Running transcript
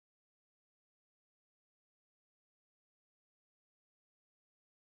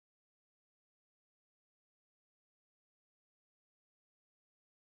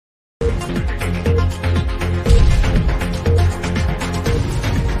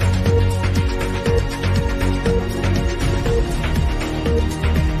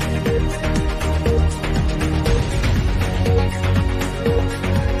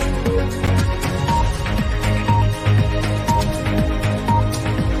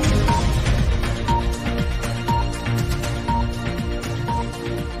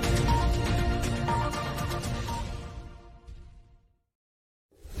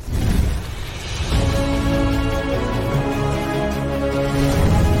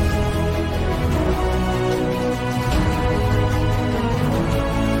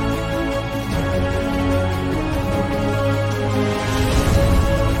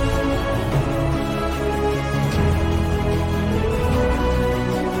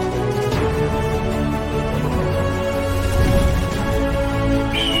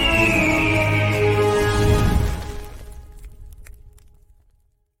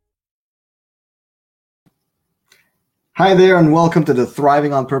Hi there, and welcome to the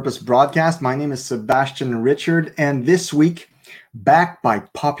Thriving on Purpose broadcast. My name is Sebastian Richard, and this week, back by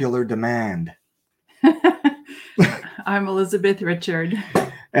popular demand. I'm Elizabeth Richard.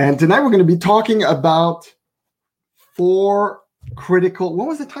 And tonight we're going to be talking about four critical, what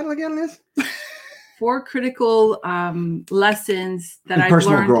was the title again, Liz? 4 critical lessons that I've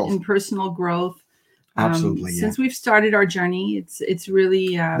learned in personal growth. Absolutely. Since we've started our journey, it's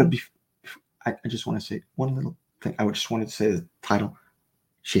really. I just want to say one little thing. I just wanted to say the title.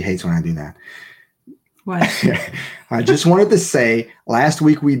 She hates when I do that. What? I just wanted to say last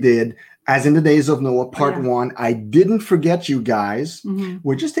week we did As in the Days of Noah, part 1. I didn't forget you guys. Mm-hmm.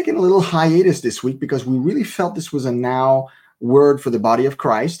 We're just taking a little hiatus this week because we really felt this was a now word for the body of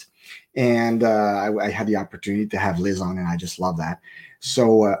Christ. And I had the opportunity to have Liz on, and I just love that.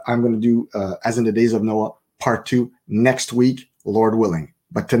 So I'm going to do As in the Days of Noah, part 2 next week, Lord willing.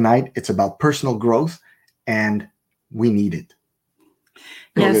 But tonight it's about personal growth, and we need it.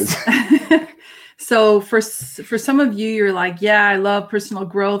 Yes. So for some of you, you're like, yeah, I love personal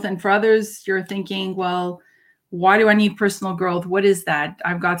growth. And for others, you're thinking, well, why do I need personal growth? What is that?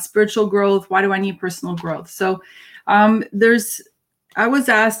 I've got spiritual growth. Why do I need personal growth? So I was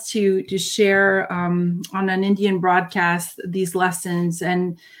asked to share on an Indian broadcast these lessons.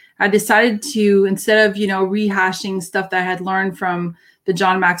 And I decided to, instead of, rehashing stuff that I had learned from the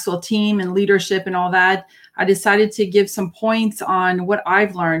John Maxwell team and leadership and all that, I decided to give some points on what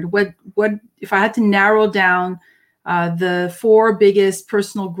I've learned. What if I had to narrow down the 4 biggest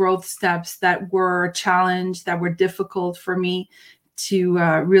personal growth steps that were a challenge, that were difficult for me to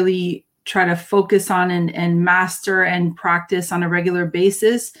really try to focus on and master and practice on a regular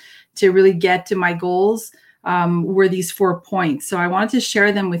basis to really get to my goals, were these 4 points. So I wanted to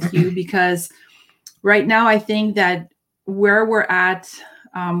share them with you because right now I think that where we're at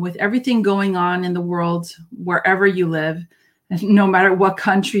with everything going on in the world, wherever you live, no matter what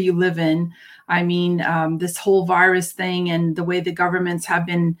country you live in, I mean, this whole virus thing and the way the governments have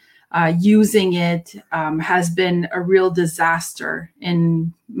been using it has been a real disaster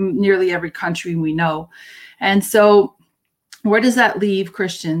in nearly every country we know. And so where does that leave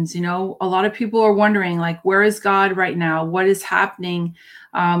Christians? A lot of people are wondering, like, where is God right now? What is happening?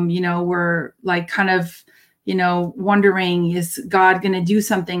 We're like kind of, wondering, is God going to do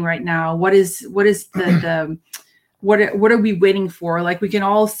something right now? What are we waiting for? Like, we can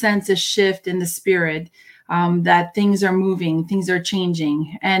all sense a shift in the spirit, that things are moving, things are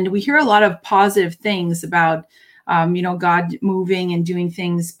changing. And we hear a lot of positive things about, God moving and doing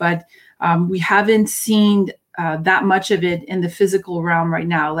things, but we haven't seen that much of it in the physical realm right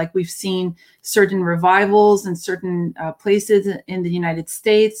now. Like, we've seen certain revivals in certain places in the United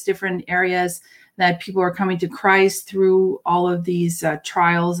States, different areas that people are coming to Christ through all of these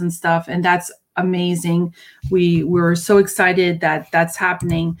trials and stuff. And that's amazing. We're so excited that that's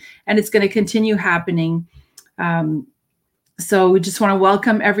happening, and it's going to continue happening. So we just want to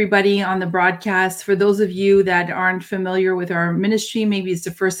welcome everybody on the broadcast. For those of you that aren't familiar with our ministry, maybe it's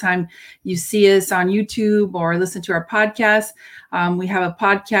the first time you see us on YouTube or listen to our podcast. We have a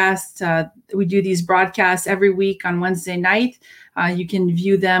podcast. We do these broadcasts every week on Wednesday night. You can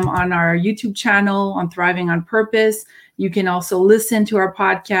view them on our YouTube channel on Thriving on Purpose. You can also listen to our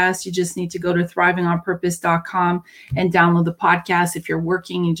podcast. You just need to go to thrivingonpurpose.com and download the podcast. If you're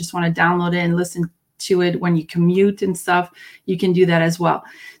working, you just want to download it and listen to it when you commute and stuff, you can do that as well.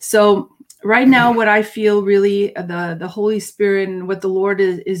 So right now, what I feel really the Holy Spirit and what the Lord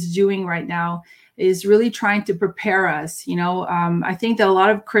is doing right now is really trying to prepare us. I think that a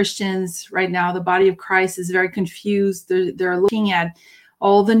lot of Christians right now, the body of Christ, is very confused. They're looking at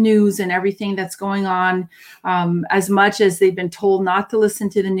all the news and everything that's going on, as much as they've been told not to listen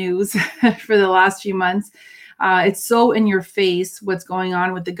to the news for the last few months. It's so in your face what's going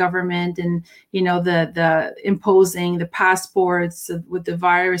on with the government and, the imposing the passports with the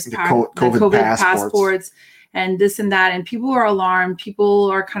virus, the COVID passports and this and that. And people are alarmed.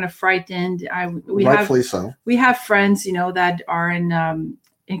 People are kind of frightened. Rightfully so. We have friends, that are in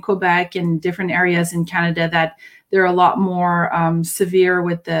Quebec and different areas in Canada that they're a lot more severe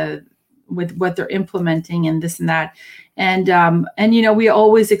with what they're implementing and this and that. And we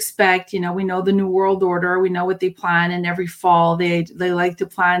always expect, we know the New World Order, we know what they plan, and every fall they like to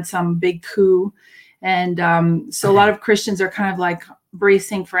plan some big coup. And so a lot of Christians are kind of like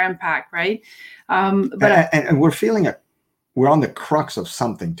bracing for impact, right? And we're feeling it. We're on the crux of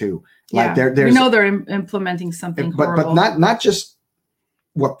something too. Like we know they're implementing something horrible. But not just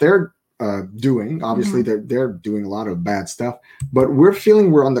what they're doing. Obviously, they're doing a lot of bad stuff, but we're feeling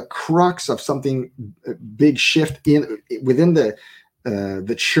we're on the crux of something, a big shift within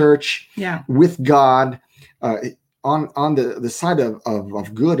the church, with God. on the side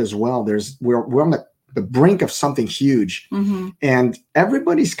of good as well, we're on the brink of something huge, and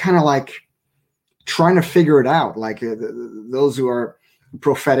everybody's kind of like trying to figure it out. Like those who are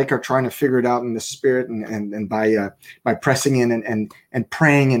prophetic are trying to figure it out in the spirit, and by pressing in and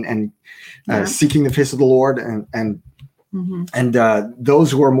praying and seeking the face of the Lord, and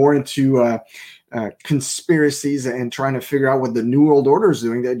those who are more into conspiracies and trying to figure out what the New World Order is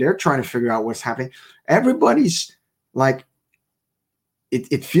doing, they're trying to figure out what's happening. Everybody's like,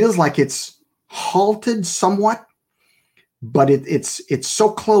 it feels like it's halted somewhat, but it's so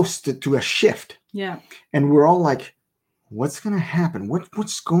close to a shift. Yeah. And we're all like, what's going to happen?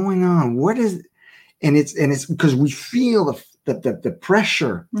 What's going on? What is, and it's because we feel the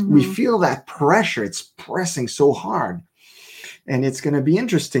pressure. We feel that pressure. It's pressing so hard. And it's going to be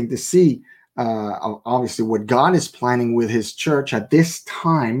interesting to see, obviously, what God is planning with his church at this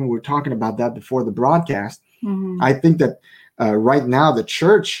time. We were talking about that before the broadcast. I think that right now the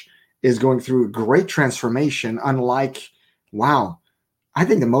church is going through a great transformation, unlike, I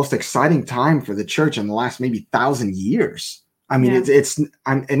think the most exciting time for the church in the last maybe 1,000 years. I mean,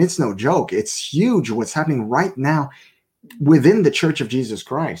 it's no joke. It's huge what's happening right now within the Church of Jesus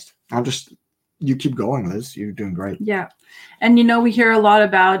Christ. You keep going, Liz. You're doing great. Yeah. And, we hear a lot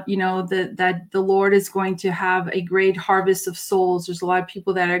about, that the Lord is going to have a great harvest of souls. There's a lot of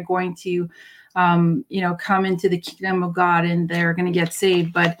people that are going to, come into the kingdom of God, and they're going to get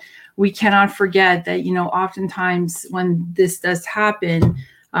saved. But we cannot forget that, oftentimes when this does happen,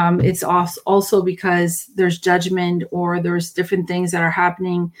 it's also because there's judgment, or there's different things that are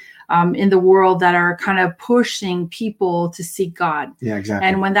happening in the world that are kind of pushing people to seek God. Yeah, exactly.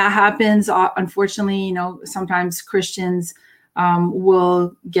 And when that happens, unfortunately, sometimes Christians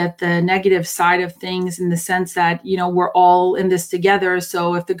will get the negative side of things, in the sense that, we're all in this together.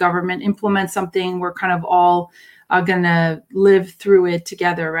 So if the government implements something, we're kind of all going to live through it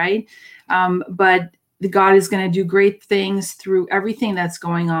together, right? But God is going to do great things through everything that's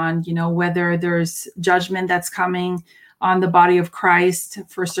going on, whether there's judgment that's coming on the body of Christ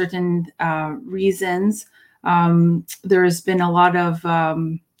for certain reasons. There's been a lot of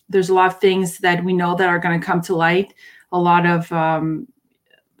things that we know that are going to come to light. A lot of,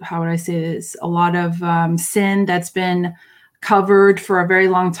 how would I say this? A lot of sin that's been covered for a very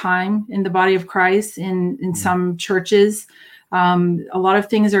long time in the body of Christ in some churches. A lot of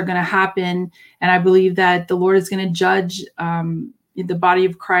things are going to happen. And I believe that the Lord is going to judge the body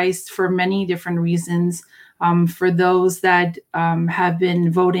of Christ for many different reasons. For those that have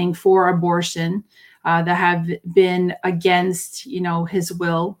been voting for abortion, that have been against, his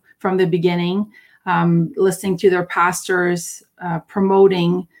will from the beginning, listening to their pastors,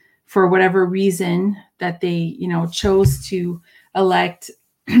 promoting for whatever reason that they, chose to elect.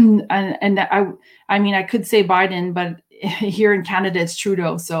 and I could say Biden, but here in Canada, it's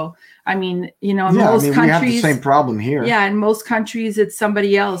Trudeau. So, in most countries, we have the same problem here. Yeah. In most countries, it's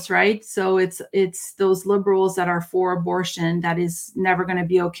somebody else, right? So it's those liberals that are for abortion. That is never going to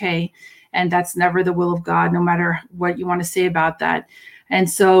be okay. And that's never the will of God, no matter what you want to say about that. And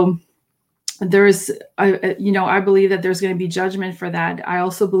so there's, I believe that there's going to be judgment for that. I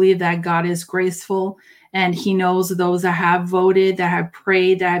also believe that God is graceful, and he knows those that have voted, that have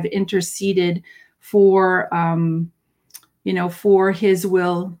prayed, that have interceded for, for his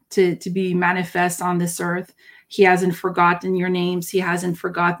will to be manifest on this earth. He hasn't forgotten your names. He hasn't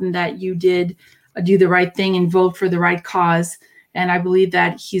forgotten that you did do the right thing and vote for the right cause. And I believe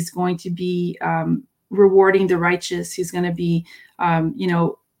that he's going to be rewarding the righteous. He's going to be,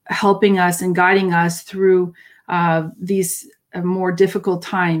 helping us and guiding us through these more difficult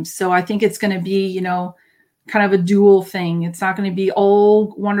times. So I think it's going to be, kind of a dual thing. It's not going to be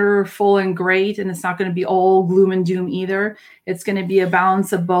all wonderful and great, and it's not going to be all gloom and doom either. It's going to be a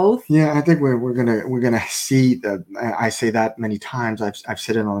balance of both. Yeah, I think we're gonna see that. I say that many times. I've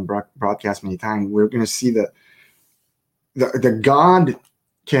said it on the broadcast many times. We're going to see that the God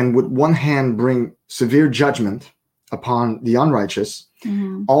can, with one hand, bring severe judgment upon the unrighteous,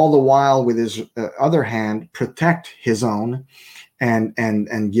 all the while with his other hand protect his own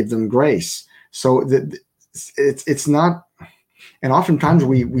and give them grace. So it's not, and oftentimes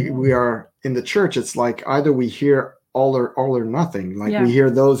we are in the church. It's like either we hear all or nothing. Like we hear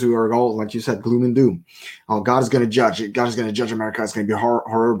those who are all, like you said, gloom and doom. Oh, God is going to judge. God is going to judge America. It's going to be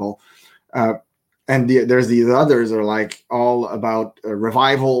horrible. And there's the others are like all about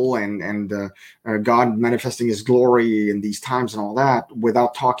revival and God manifesting his glory in these times and all that,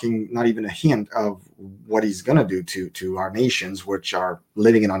 without talking, not even a hint of what he's going to do to our nations, which are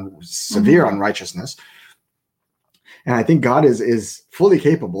living in severe unrighteousness. And I think God is fully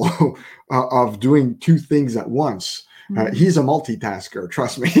capable of doing two things at once. He's a multitasker.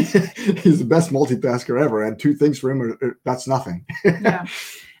 Trust me, he's the best multitasker ever. And two things for him, that's nothing. Yeah.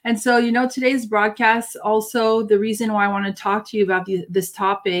 And so, today's broadcast, also the reason why I want to talk to you about this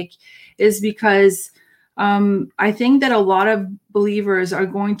topic is because I think that a lot of believers are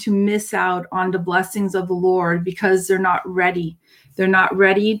going to miss out on the blessings of the Lord because they're not ready. They're not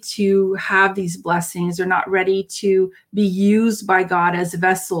ready to have these blessings. They're not ready to be used by God as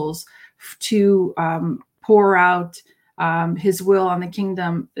vessels to pour out his will on the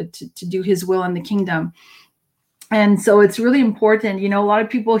kingdom, to do his will in the kingdom. And so it's really important. A lot of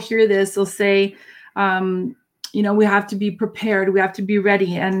people hear this, they'll say, we have to be prepared. We have to be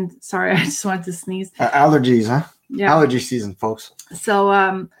ready. And sorry, I just wanted to sneeze. Allergies, huh? Yeah. Allergy season, folks. So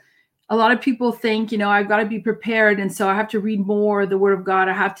a lot of people think, I've got to be prepared. And so I have to read more of the word of God.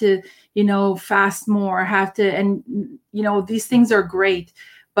 I have to, fast more. I have to, and, these things are great.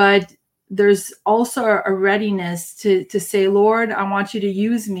 But there's also a readiness to say, Lord, I want you to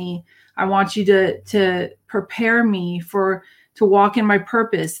use me. I want you to prepare me to walk in my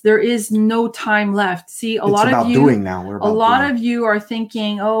purpose. There is no time left. See, a lot of you are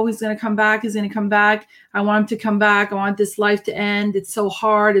thinking, oh, he's going to come back. He's going to come back. I want him to come back. I want this life to end. It's so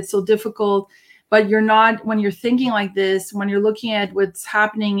hard. It's so difficult. But you're not, when you're thinking like this, when you're looking at what's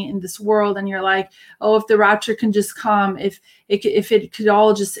happening in this world and you're like, oh, if the rapture can just come, if it could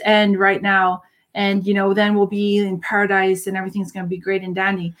all just end right now, and, then we'll be in paradise and everything's going to be great and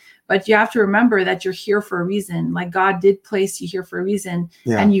dandy. But you have to remember that you're here for a reason. Like God did place you here for a reason.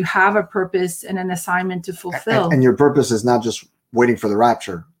 Yeah. And you have a purpose and an assignment to fulfill. And your purpose is not just waiting for the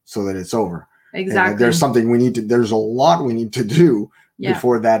rapture so that it's over. Exactly. And there's a lot we need to do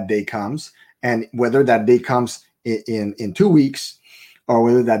before that day comes. And whether that day comes in 2 weeks or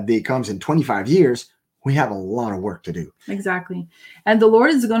whether that day comes in 25 years, we have a lot of work to do. Exactly. And the Lord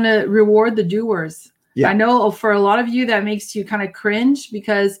is going to reward the doers. Yeah. I know for a lot of you that makes you kind of cringe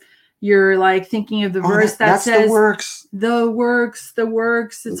because you're like thinking of the verse that says the works.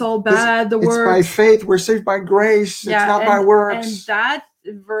 It's all bad. It's by faith. We're saved by grace. Yeah, it's not by works. And that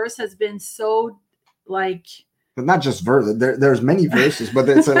verse has been so like. But not just verse. There's many verses, but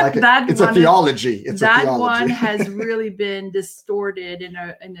it's a theology. That one has really been distorted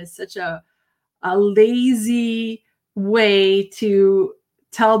in such a lazy way to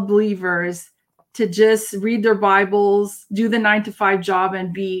tell believers to just read their Bibles, do the 9-to-5 job,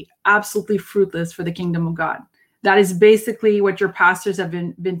 and be absolutely fruitless for the kingdom of God. That is basically what your pastors have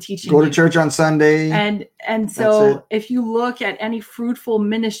been teaching. Go to church on Sunday. And so if you look at any fruitful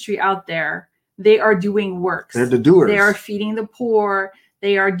ministry out there, they are doing works. They're the doers. They are feeding the poor.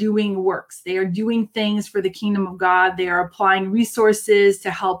 They are doing works. They are doing things for the kingdom of God. They are applying resources to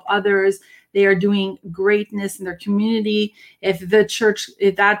help others. They are doing greatness in their community. If that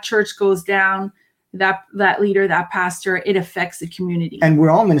church goes down, that leader, that pastor, it affects the community. And we're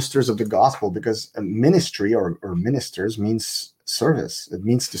all ministers of the gospel because ministry or ministers means service. It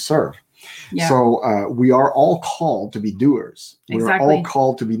means to serve. Yeah. So we are all called to be doers. Exactly. We're all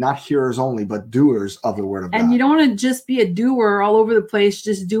called to be not hearers only, but doers of the word of God. And you don't want to just be a doer all over the place,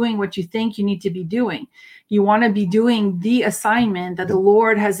 just doing what you think you need to be doing. You want to be doing the assignment that the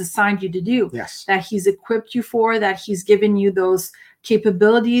Lord has assigned you to do. Yes. That he's equipped you for, that he's given you those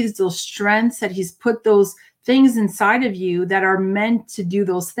capabilities, those strengths, that he's put those things inside of you that are meant to do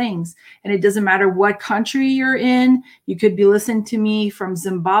those things. And it doesn't matter what country you're in. You could be listening to me from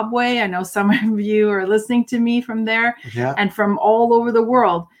Zimbabwe. I know some of you are listening to me from there and from all over the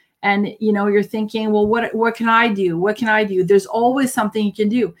world. And, you're thinking, well, what can I do? What can I do? There's always something you can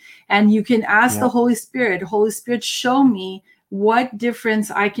do. And you can ask the Holy Spirit, show me what difference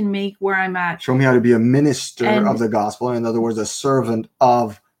I can make where I'm at. Show me how to be a minister of the gospel. In other words, a servant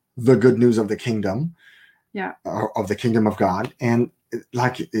of the good news of the kingdom. Yeah, of the kingdom of God. And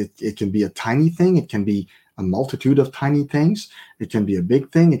it can be a tiny thing. It can be a multitude of tiny things. It can be a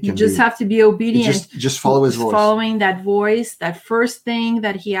big thing. It can have to be obedient. Just follow his voice. Following that voice, that first thing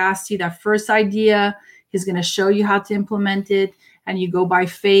that he asked you, that first idea, he's going to show you how to implement it. And you go by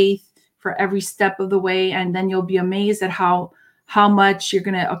faith for every step of the way. And then you'll be amazed at how much you're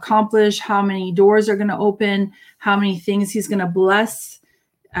going to accomplish, how many doors are going to open, how many things he's going to bless.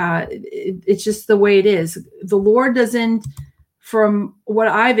 It's just the way it is. The Lord doesn't, from what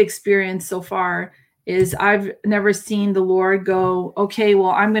I've experienced so far, is I've never seen the Lord go, okay,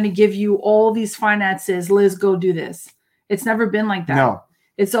 well, I'm going to give you all these finances. Liz, go do this. It's never been like that. No.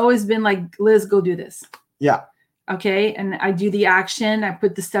 It's always been like, Liz, go do this. Yeah. Okay. And I do the action, I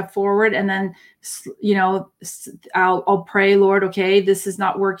put the step forward, and then, I'll pray, Lord, okay, this is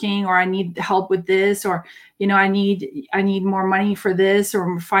not working, or I need help with this, or, I need more money for this, or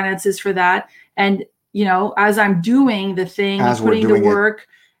more finances for that. And, as I'm doing the thing, putting the work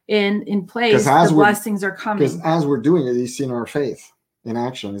in place, the blessings are coming. Because as we're doing it, he's seen our faith in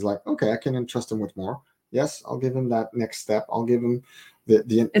action. He's like, okay, I can entrust him with more. Yes, I'll give him that next step. I'll give him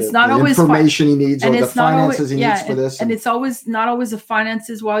the information he needs, or the finances he needs for this. And it's not always the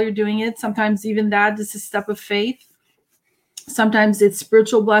finances while you're doing it. Sometimes even that is a step of faith. Sometimes it's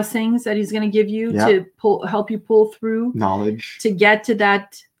spiritual blessings that he's going to give you to help you pull through knowledge to get to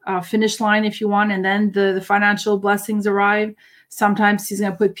that finish line, if you want. And then the financial blessings arrive. Sometimes he's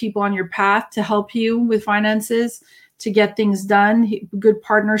going to put people on your path to help you with finances, to get things done, good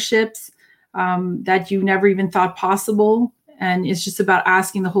partnerships that you never even thought possible. And it's just about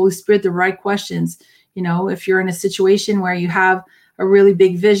asking the Holy Spirit the right questions. If you're in a situation where you have a really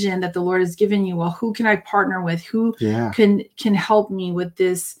big vision that the Lord has given you, well, who can I partner with? Who can help me with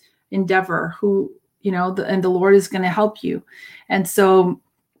this endeavor? And the Lord is going to help you. And so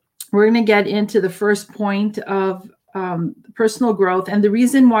we're going to get into the first point of personal growth. And the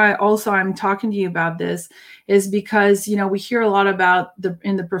reason why also I'm talking to you about this is because, we hear a lot about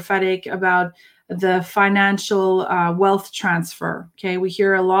in the prophetic about the financial wealth transfer. Okay. We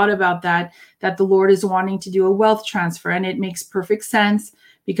hear a lot about that the Lord is wanting to do a wealth transfer, and it makes perfect sense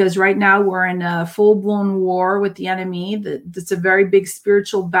because right now we're in a full-blown war with the enemy. That's a very big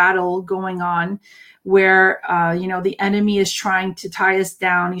spiritual battle going on where, the enemy is trying to tie us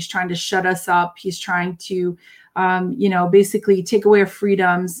down. He's trying to shut us up. He's trying to, basically take away our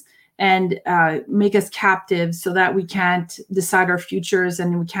freedoms and make us captives so that we can't decide our futures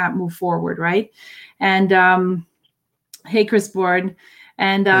and we can't move forward, right? And hey, Chris Board.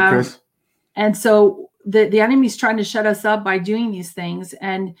 And hey, Chris. And so the enemy's trying to shut us up by doing these things.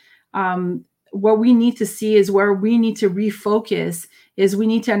 And what we need to see is where we need to refocus is we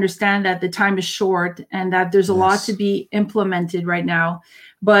need to understand that the time is short and that there's a lot to be implemented right now.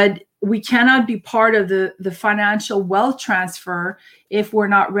 But we cannot be part of the financial wealth transfer if we're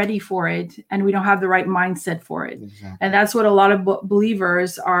not ready for it and we don't have the right mindset for it. Exactly. And that's what a lot of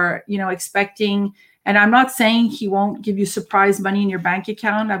believers are, expecting. And I'm not saying he won't give you surprise money in your bank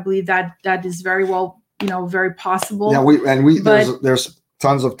account. I believe that is very well, very possible. Yeah, there's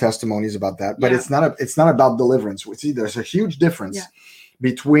tons of testimonies about that, but it's not about deliverance. We see there's a huge difference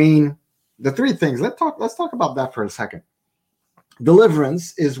between the three things. Let's talk about that for a second.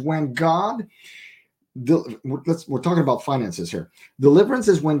 Deliverance is when God, we're talking about finances here. Deliverance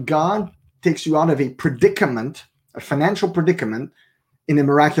is when God takes you out of a predicament, a financial predicament, in a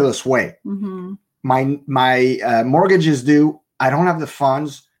miraculous way. Mm-hmm. My mortgage is due. I don't have the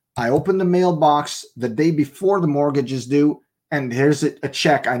funds. I open the mailbox the day before the mortgage is due, and here's a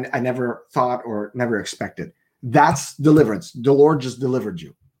check I never thought or never expected. That's deliverance. The Lord just delivered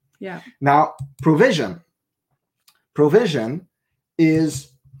you. Yeah. Now, provision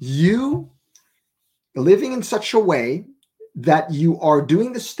is you living in such a way that you are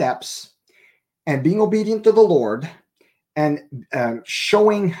doing the steps and being obedient to the Lord and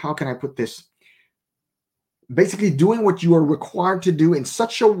showing, how can I put this? Basically doing what you are required to do in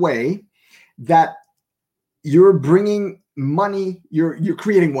such a way that you're bringing money, you're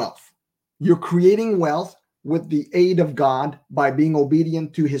creating wealth. You're creating wealth with the aid of God by being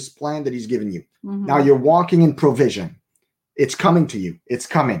obedient to his plan that he's given you. Mm-hmm. Now you're walking in provision. It's coming to you. It's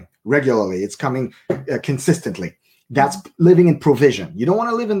coming regularly. It's coming consistently. That's living in provision. You don't want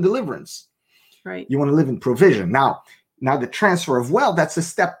to live in deliverance. Right. You want to live in provision. Now the transfer of wealth, that's a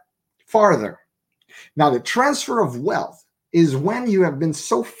step farther. Now, the transfer of wealth is when you have been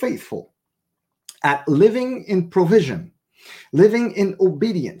so faithful at living in provision, living in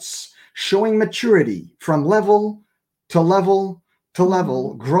obedience, showing maturity from level to level to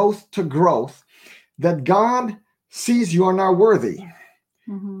level, growth to growth, that God sees you are now worthy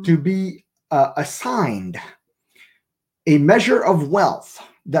to be assigned a measure of wealth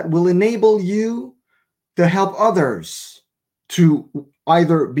that will enable you to help others to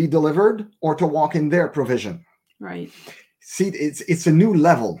either be delivered or to walk in their provision. Right. See, it's a new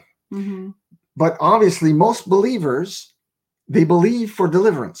level. Mm-hmm. But obviously, most believers, they believe for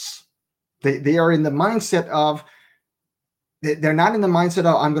deliverance. They are in the mindset of, they're not in the mindset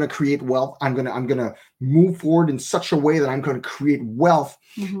of, I'm going to create wealth. I'm going to move forward in such a way that I'm going to create wealth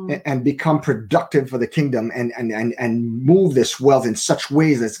and become productive for the kingdom and move this wealth in such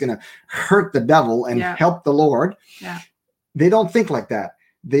ways that's going to hurt the devil and help the Lord. Yeah. They don't think like that.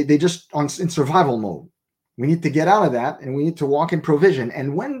 They just in survival mode. We need to get out of that, and we need to walk in provision.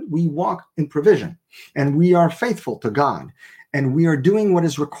 And when we walk in provision and we are faithful to God and we are doing what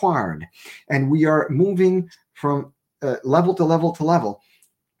is required and we are moving from level to level to level,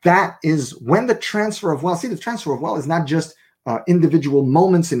 that is when the transfer of wealth. See, the transfer of wealth is not just individual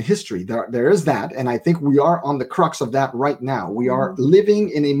moments in history. There is that, and I think we are on the crux of that right now. We are living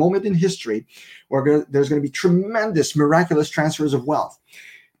in a moment in history where there's going to be tremendous, miraculous transfers of wealth.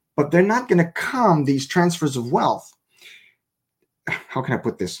 But they're not going to come, these transfers of wealth. How can I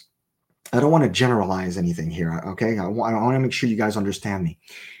put this? I don't want to generalize anything here, okay? I want to make sure you guys understand me.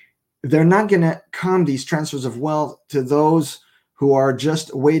 They're not going to come, these transfers of wealth, to those who are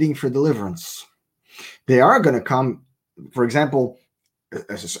just waiting for deliverance. They are going to come, for example,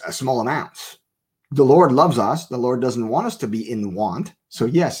 a small amount. The Lord loves us. The Lord doesn't want us to be in want. So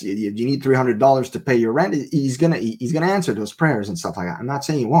yes, you need $300 to pay your rent. He's gonna answer those prayers and stuff like that. I'm not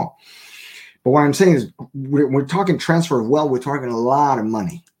saying he won't. But what I'm saying is, we're talking transfer of wealth. We're talking a lot of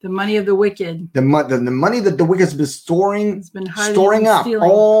money. The money of the wicked. The money that the wicked has been storing up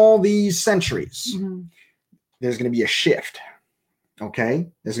all these centuries. Mm-hmm. There's going to be a shift. Okay,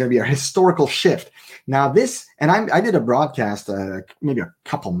 there's going to be a historical shift. Now this, and I did a broadcast maybe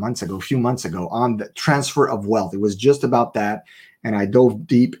a few months ago on the transfer of wealth. It was just about that, and I dove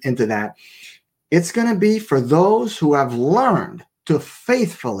deep into that. It's going to be for those who have learned to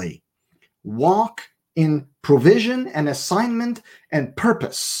faithfully walk in provision and assignment and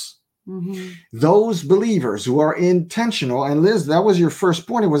purpose. Mm-hmm. Those believers who are intentional, and Liz, that was your first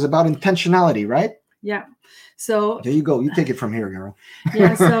point. It was about intentionality, right? Yeah. So there you go. You take it from here, girl.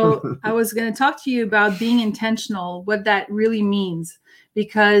 Yeah. So I was going to talk to you about being intentional, what that really means,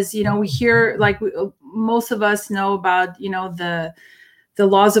 because, we hear, like most of us know about, the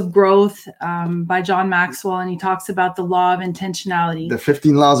laws of growth by John Maxwell. And he talks about the law of intentionality. The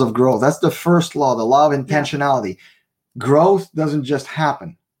 15 laws of growth. That's the first law, the law of intentionality. Yeah. Growth doesn't just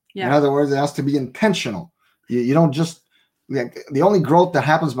happen. Yeah. In other words, it has to be intentional. You don't just, the only growth that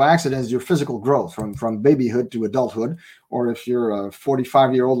happens by accident is your physical growth from babyhood to adulthood, or if you're a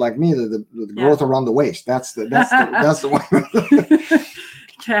 45-year-old like me, the growth around the waist. That's the one.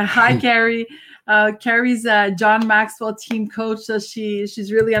 Hi, Carrie. Carrie's John Maxwell team coach, so she's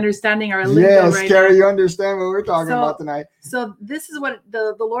really understanding our lingo right Carrie, now. You understand what we're talking about tonight. So this is what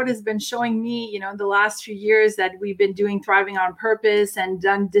the Lord has been showing me, the last few years that we've been doing Thriving on Purpose and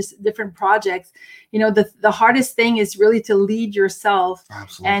done different projects. The hardest thing is really to lead yourself.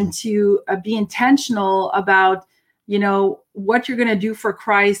 Absolutely. And to be intentional about what you're going to do for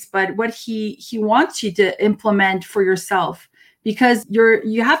Christ, but what he wants you to implement for yourself. Because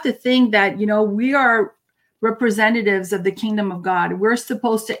you have to think that, we are representatives of the kingdom of God. We're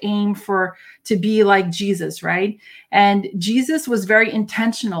supposed to aim to be like Jesus, right? And Jesus was very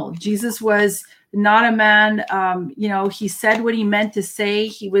intentional. Jesus was not a man, he said what he meant to say.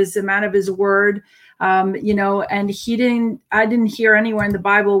 He was a man of his word, and I didn't hear anywhere in the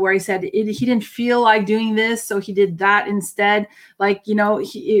Bible where he said he didn't feel like doing this, so he did that instead.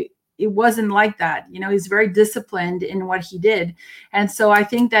 It wasn't like that. He's very disciplined in what he did. And so I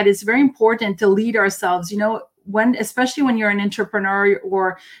think that it's very important to lead ourselves, especially when you're an entrepreneur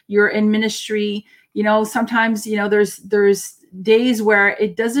or you're in ministry, sometimes, there's days where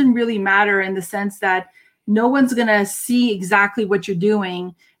it doesn't really matter, in the sense that no one's going to see exactly what you're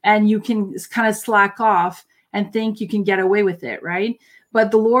doing, and you can kind of slack off and think you can get away with it. Right.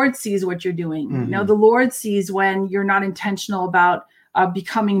 But the Lord sees what you're doing. Mm-hmm. The Lord sees when you're not intentional about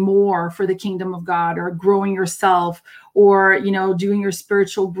becoming more for the kingdom of God, or growing yourself, or doing your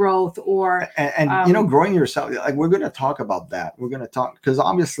spiritual growth, or growing yourself. Like, we're going to talk about that. We're going to talk, because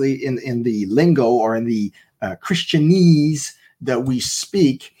obviously in the lingo, or in the Christianese that we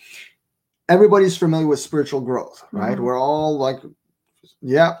speak, everybody's familiar with spiritual growth, right? Mm-hmm. We're all like,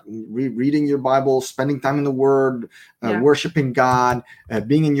 reading your Bible, spending time in the Word, worshiping God,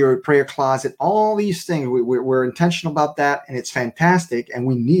 being in your prayer closet, all these things. We're intentional about that, and it's fantastic, and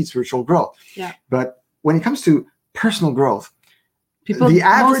we need spiritual growth. Yeah. But when it comes to personal growth, the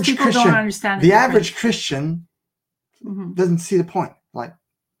average Christian don't understand. The average Christian mm-hmm. doesn't see the point. Like,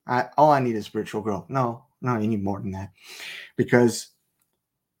 all I need is spiritual growth. No, you need more than that, because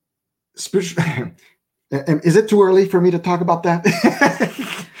spiritual. Is it too early for me to talk about that?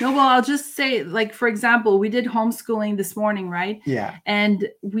 No, well, I'll just say, like, for example, we did homeschooling this morning, right? Yeah. And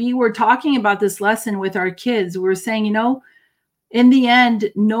we were talking about this lesson with our kids. We were saying, in the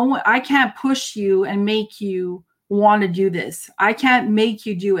end, I can't push you and make you want to do this. I can't make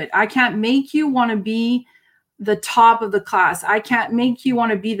you do it. I can't make you want to be the top of the class. I can't make you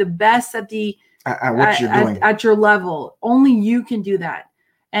want to be the best at what you're doing at your level. Only you can do that.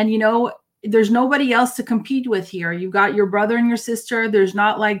 And there's nobody else to compete with here. You've got your brother and your sister. There's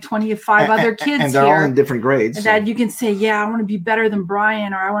not like 25 other kids and they're here all in different grades that you can say, yeah, I want to be better than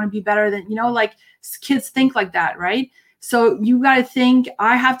Brian, or I want to be better than, like kids think like that, right? So you got to think,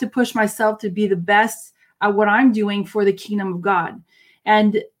 I have to push myself to be the best at what I'm doing for the kingdom of God.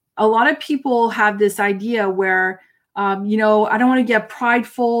 And a lot of people have this idea where, I don't want to get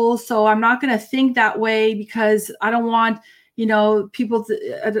prideful, so I'm not going to think that way because I don't want, I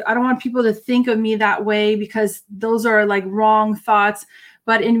don't want people to think of me that way, because those are like wrong thoughts.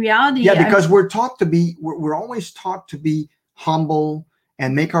 But in reality, because we're always taught to be humble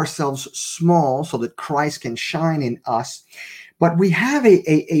and make ourselves small so that Christ can shine in us. But we have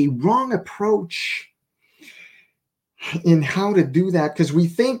a wrong approach in how to do that, because we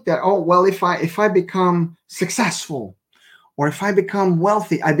think that, oh, well, if I become successful or if I become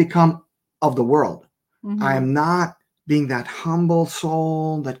wealthy, I become of the world. Mm-hmm. I am not being that humble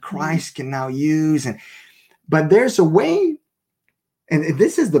soul that Christ can now use. But there's a way, and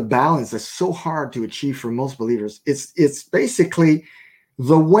this is the balance that's so hard to achieve for most believers. It's basically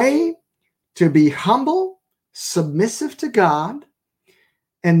the way to be humble, submissive to God,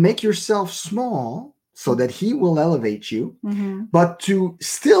 and make yourself small so that he will elevate you, but to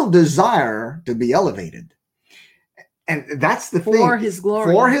still desire to be elevated. And that's the thing. For his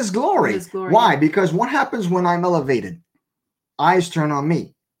glory. For his glory. Why? Because what happens when I'm elevated? Eyes turn on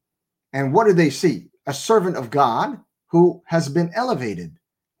me. And what do they see? A servant of God who has been elevated.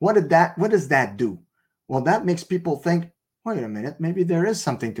 What does that do? Well, that makes people think, wait a minute, maybe there is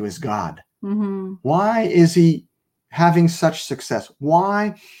something to his God. Mm-hmm. Why is he having such success?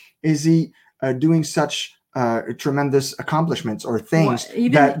 Why is he doing such tremendous accomplishments or things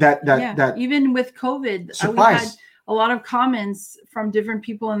that even with COVID, we had a lot of comments from different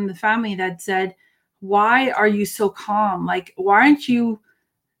people in the family that said, why are you so calm? Like, why aren't you,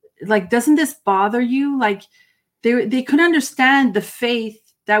 like, doesn't this bother you? Like, they couldn't understand the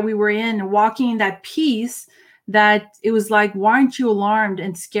faith that we were in, walking in that peace, that it was like, why aren't you alarmed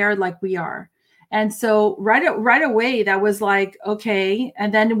and scared like we are? And so right away, that was like, okay.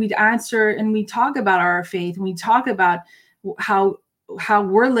 And then we'd answer and we talk about our faith, and we talk about how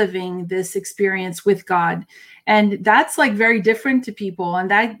we're living this experience with God. And that's like very different to people. And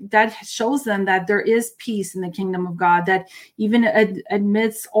that shows them that there is peace in the kingdom of God, that even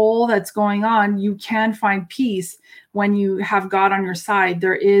amidst all that's going on, you can find peace when you have God on your side.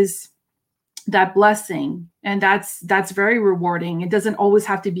 There is that blessing, and that's very rewarding. It doesn't always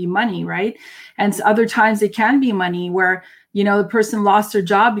have to be money, right? And so other times it can be money, where the person lost their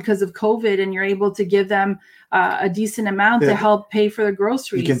job because of COVID, and you're able to give them a decent amount to help pay for the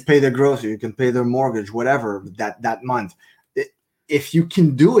groceries. You can pay their groceries, you can pay their mortgage, whatever that month. If you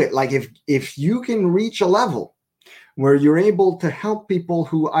can do it, like if you can reach a level where you're able to help people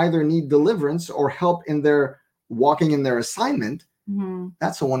who either need deliverance or help in their walking in their assignment,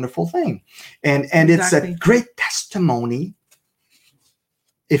 that's a wonderful thing. And exactly. It's a great testimony.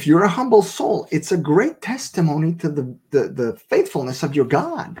 If you're a humble soul, it's a great testimony to the faithfulness of your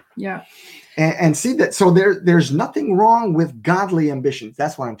God. Yeah. And see that. So there's nothing wrong with godly ambitions.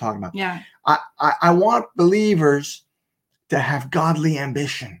 That's what I'm talking about. Yeah. I want believers to have godly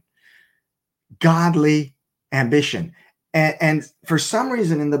ambition. Godly ambition. And for some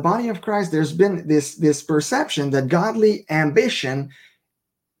reason in the body of Christ, there's been this perception that godly ambition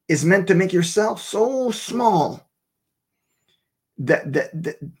is meant to make yourself so small that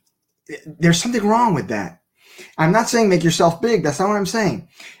there's something wrong with that. I'm not saying make yourself big. That's not what I'm saying.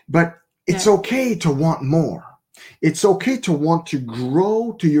 But it's okay to want more. It's okay to want to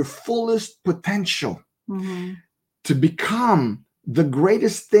grow to your fullest potential, to become the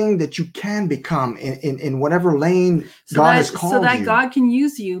greatest thing that you can become in whatever lane God has called you. So that God can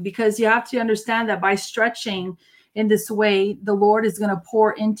use you, because you have to understand that by stretching in this way, the Lord is going to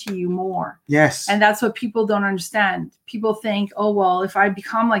pour into you more. Yes. And that's what people don't understand. People think, oh, well, if I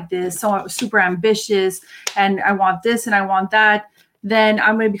become like this, so super ambitious, and I want this and I want that, then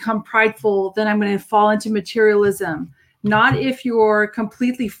I'm going to become prideful. Then I'm going to fall into materialism. Not if you're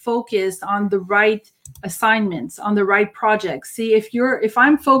completely focused on the right assignments, on the right projects. See, if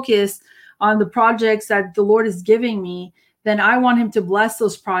I'm focused on the projects that the Lord is giving me, then I want him to bless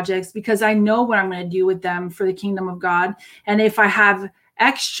those projects, because I know what I'm going to do with them for the kingdom of God. And if I have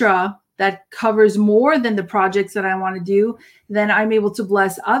extra that covers more than the projects that I want to do, then I'm able to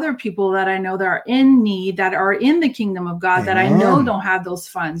bless other people that I know that are in need, that are in the kingdom of God, that I know don't have those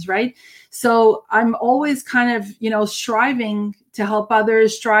funds, right? So I'm always kind of, striving to help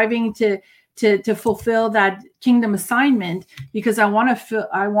others, striving to fulfill that kingdom assignment, because I want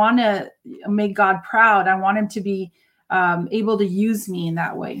to make God proud. I want him to be able to use me in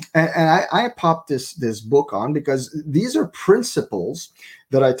that way. And I popped this book on because these are principles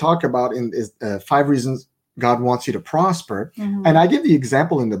that I talk about in 5 Reasons God Wants You to Prosper. Mm-hmm. And I give the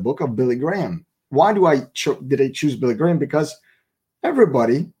example in the book of Billy Graham. Why did I choose Billy Graham? Because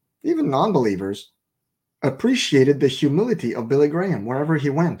everybody, even non-believers, appreciated the humility of Billy Graham wherever he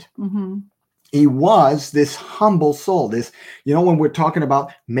went. Mm-hmm. He was this humble soul. This, when we're talking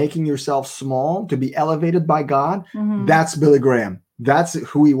about making yourself small to be elevated by God, Mm-hmm. that's Billy Graham. That's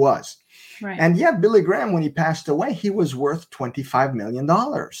who he was. Right. And yet Billy Graham, when he passed away, he was worth $25 million.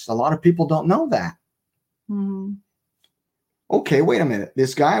 A lot of people don't know that. Mm-hmm. Okay, wait a minute.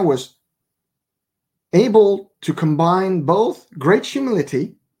 This guy was able to combine both great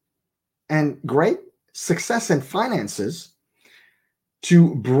humility and great success in finances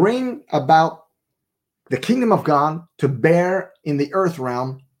to bring about the kingdom of God to bear in the earth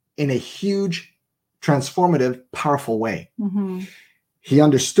realm in a huge, transformative, powerful way. Mm-hmm. He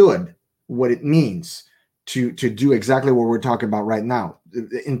understood what it means to do exactly what we're talking about right now.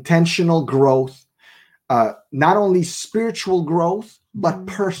 The intentional growth, not only spiritual growth, but Mm-hmm.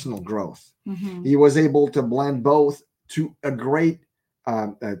 personal growth. Mm-hmm. He was able to blend both to a great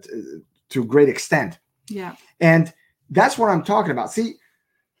extent. Yeah. And that's what I'm talking about. See,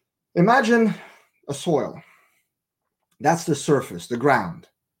 imagine a soil. That's the surface, the ground.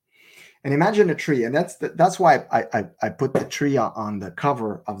 And imagine a tree. And that's why I put the tree on the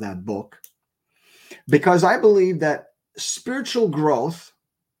cover of that book. Because I believe that spiritual growth,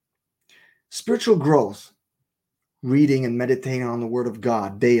 reading and meditating on the Word of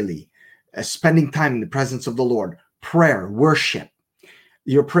God daily, spending time in the presence of the Lord, prayer, worship,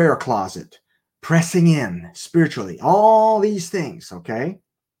 your prayer closet, pressing in spiritually, all these things, okay?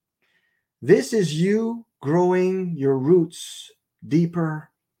 This is you growing your roots deeper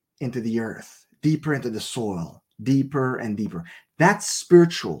into the earth, deeper into the soil, deeper and deeper. That's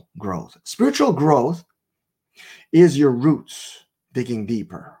spiritual growth. Spiritual growth is your roots digging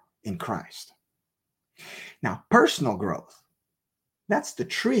deeper in Christ. Now, personal growth, that's the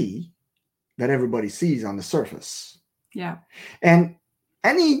tree that everybody sees on the surface. Yeah. And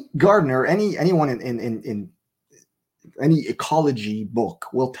any gardener, anyone in any ecology book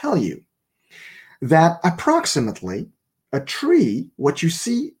will tell you that approximately a tree, what you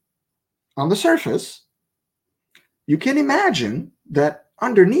see on the surface, you can imagine that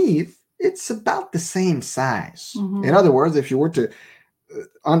underneath it's about the same size. Mm-hmm. In other words, if you were to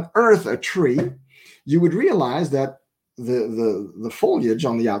unearth a tree, you would realize that the foliage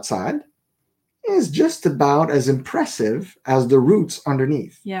on the outside is just about as impressive as the roots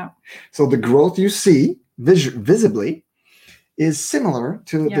underneath. Yeah. So the growth you see visibly is similar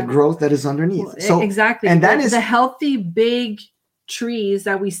to the growth that is underneath. Well, so exactly. And that is the healthy big trees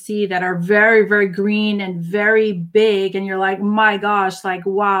that we see that are very, very green and very big. And you're like, my gosh, like,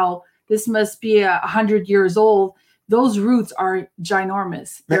 wow, this must be 100 years old. Those roots are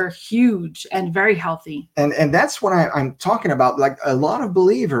ginormous. They're huge and very healthy. And that's what I'm talking about. Like a lot of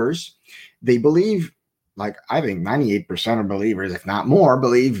believers, they believe, like I think 98% of believers, if not more,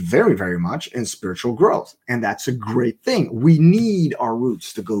 believe very, very much in spiritual growth. And that's a great thing. We need our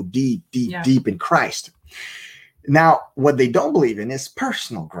roots to go deep, deep, deep in Christ. Now, what they don't believe in is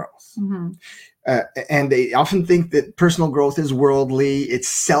personal growth. Mm-hmm. And they often think that personal growth is worldly, it's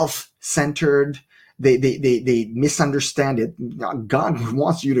self-centered. They misunderstand it. God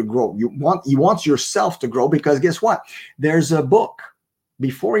wants you to grow. He wants yourself to grow, because guess what? There's a book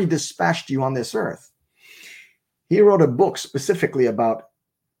before he dispatched you on this earth. He wrote a book specifically about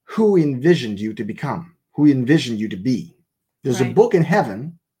who he envisioned you to become, who he envisioned you to be. There's a book in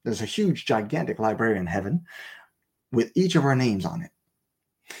heaven. There's a huge, gigantic library in heaven with each of our names on it.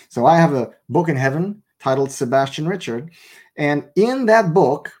 So I have a book in heaven titled Sebastian Richard. And in that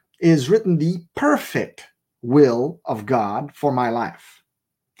book is written the perfect will of God for my life.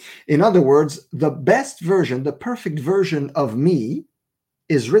 In other words, the best version, the perfect version of me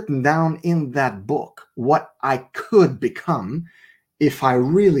is written down in that book. What I could become if I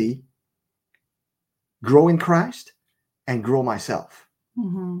really grow in Christ and grow myself.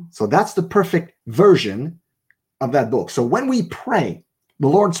 Mm-hmm. So that's the perfect version of that book. So when we pray the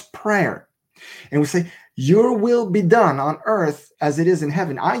Lord's Prayer and we say, your will be done on earth as it is in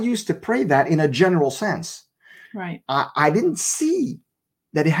heaven. I used to pray that in a general sense. Right. I didn't see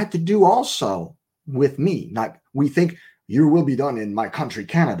that it had to do also with me. Like we think, your will be done in my country,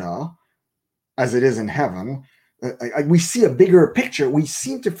 Canada, as it is in heaven. We see a bigger picture. We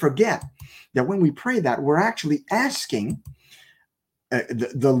seem to forget that when we pray that, we're actually asking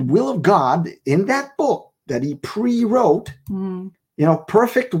the will of God in that book that he pre-wrote. Mm-hmm.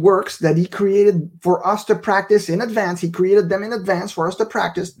 perfect works that he created for us to practice in advance. He created them in advance for us to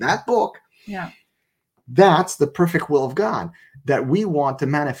practice. That book. Yeah. That's the perfect will of God that we want to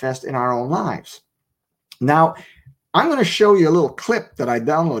manifest in our own lives. Now, I'm going to show you a little clip that I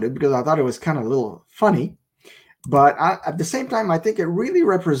downloaded because I thought it was kind of a little funny. But at the same time, I think it really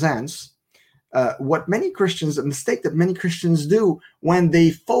represents what many Christians, a mistake that many Christians do when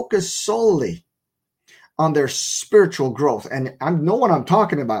they focus solely on their spiritual growth. And I know what I'm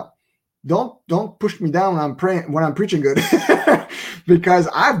talking about. Don't push me down when I'm preaching good, because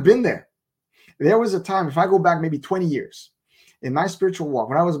I've been there. There was a time, if I go back maybe 20 years in my spiritual walk,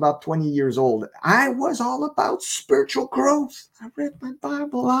 when I was about 20 years old, I was all about spiritual growth. I read my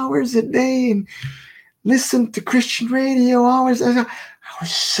Bible hours a day and listened to Christian radio hours. I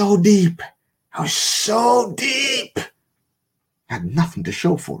was so deep. I had nothing to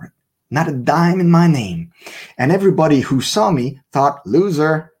show for it. Not a dime in my name. And everybody who saw me thought,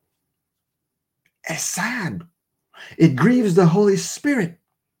 loser. It's sad. It grieves the Holy Spirit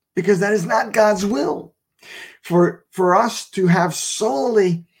because that is not God's will. For us to have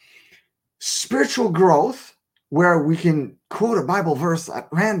solely spiritual growth where we can quote a Bible verse at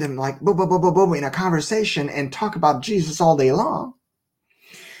random, like boom, boom, boom, boom, boom, in a conversation and talk about Jesus all day long,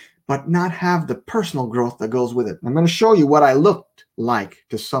 but not have the personal growth that goes with it. I'm going to show you what I looked like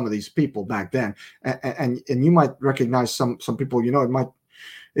to some of these people back then. And you might recognize some people,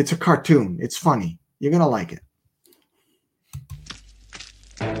 it's a cartoon. It's funny. You're going to like it.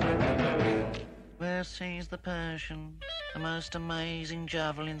 Where sees the Persian, the most amazing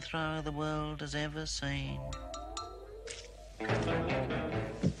javelin thrower the world has ever seen.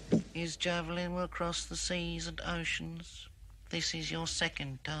 His javelin will cross the seas and oceans. This is your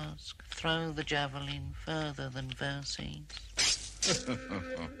second task. Throw the javelin further than Verces.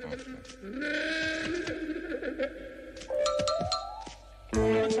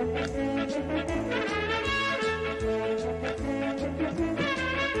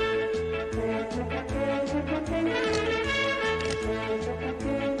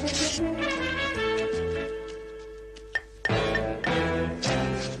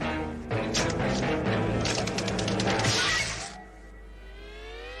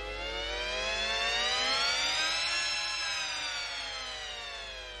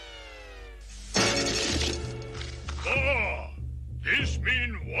 This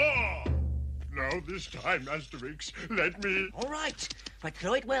mean war. Now this time, Asterix, let me... All right, but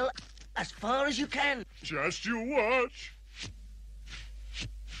throw it well, as far as you can. Just you watch.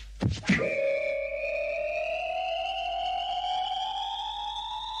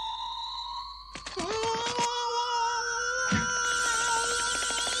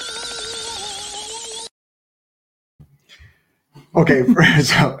 Okay,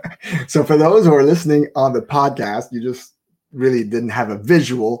 so for those who are listening on the podcast, you just really didn't have a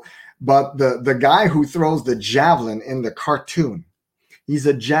visual, but the guy who throws the javelin in the cartoon, he's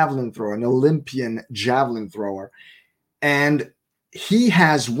a javelin thrower, an Olympian javelin thrower, and he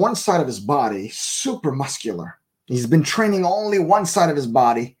has one side of his body super muscular. He's been training only one side of his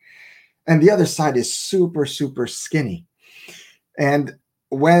body, and the other side is super, super skinny. And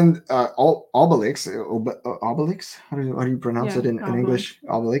when Obelix, how do you pronounce it in English?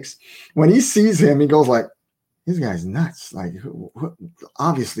 Obelix. When he sees him, he goes like, "This guy's nuts! Like,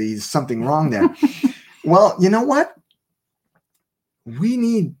 obviously, there's something wrong there." Well, you know what?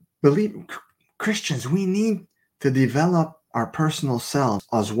 Christians, we need to develop our personal selves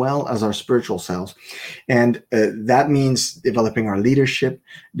as well as our spiritual selves. And that means developing our leadership,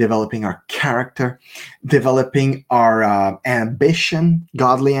 developing our character, developing our ambition,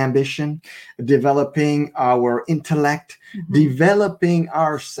 godly ambition, developing our intellect, developing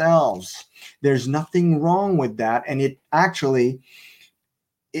ourselves. There's nothing wrong with that. And it actually,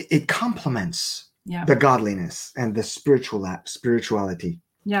 it complements the godliness and the spirituality.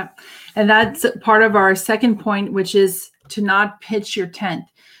 Yeah. And that's part of our second point, which is to not pitch your tent.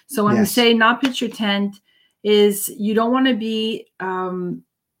 So when we say not pitch your tent, is you don't want to be,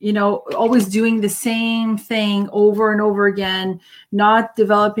 always doing the same thing over and over again, not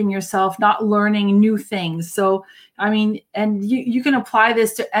developing yourself, not learning new things. So, and you can apply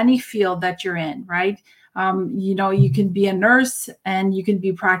this to any field that you're in, right? You can be a nurse and you can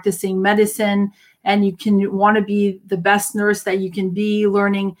be practicing medicine, and you can want to be the best nurse that you can be,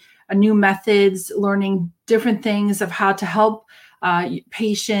 learning new methods, learning different things of how to help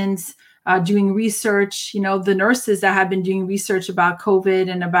patients, doing research. The nurses that have been doing research about COVID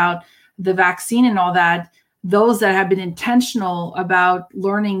and about the vaccine and all that, those that have been intentional about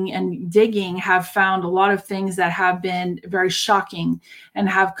learning and digging have found a lot of things that have been very shocking and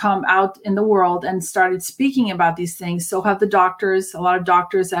have come out in the world and started speaking about these things. So have the doctors. A lot of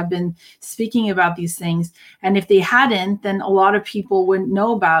doctors have been speaking about these things. And if they hadn't, then a lot of people wouldn't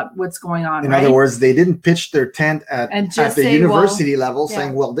know about what's going on. In other words, they didn't pitch their tent at the university level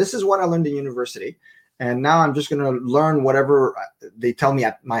saying, well, this is what I learned in university. And now I'm just going to learn whatever they tell me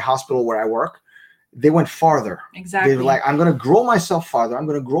at my hospital where I work. They went farther. Exactly. They were like, I'm going to grow myself farther. I'm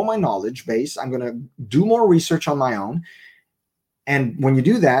going to grow my knowledge base. I'm going to do more research on my own. And when you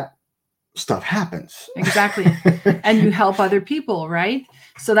do that, stuff happens. Exactly. And you help other people, right?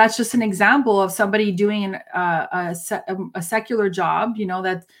 So that's just an example of somebody doing a secular job, you know,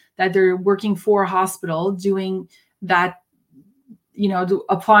 that they're working for a hospital, doing that, you know,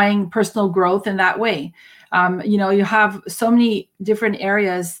 applying personal growth in that way. You know, you have so many different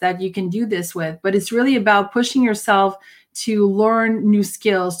areas that you can do this with, but it's really about pushing yourself to learn new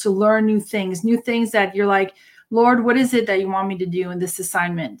skills, to learn new things that you're like, Lord, what is it that you want me to do in this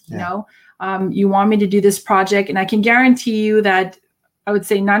assignment? You know, you want me to do this project. And I can guarantee you that I would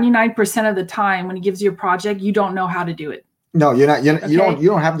say 99% of the time when he gives you a project, you don't know how to do it. No, you're not. Okay? You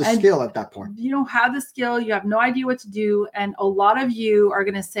don't have the skill at that point. You don't have the skill. You have no idea what to do. And a lot of you are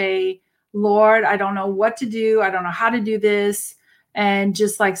going to say, Lord, I don't know what to do. I don't know how to do this. And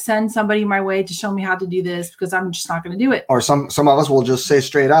just like send somebody my way to show me how to do this because I'm just not going to do it. Or some of us will just say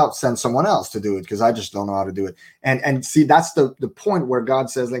straight out, send someone else to do it because I just don't know how to do it. And see, that's the point where God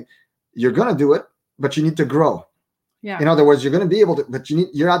says, like, you're going to do it, but you need to grow. Yeah. In other words, you're going to be able to, but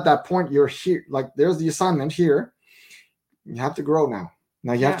you're at that point, you're here. Like there's the assignment here. You have to grow now.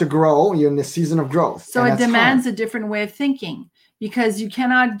 Now you have to grow. You're in the season of growth. So it demands a different way of thinking because you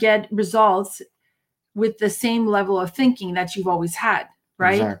cannot get results with the same level of thinking that you've always had,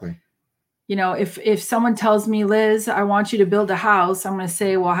 right? Exactly. You know, if someone tells me, Liz, I want you to build a house, I'm going to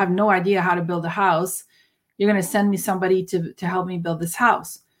say, well, I have no idea how to build a house. You're going to send me somebody to help me build this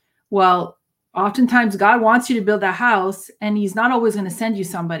house. Well, oftentimes God wants you to build a house and he's not always going to send you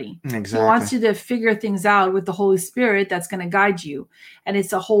somebody. Exactly. He wants you to figure things out with the Holy Spirit that's going to guide you. And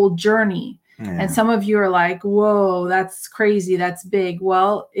it's a whole journey. Yeah. And some of you are like, whoa, that's crazy. That's big.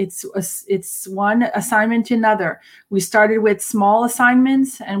 Well, it's one assignment to another. We started with small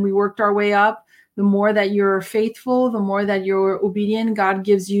assignments and we worked our way up. The more that you're faithful, the more that you're obedient, God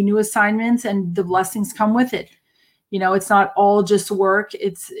gives you new assignments and the blessings come with it. You know, it's not all just work.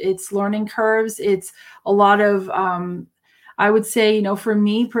 It's learning curves. It's a lot of, I would say, you know, for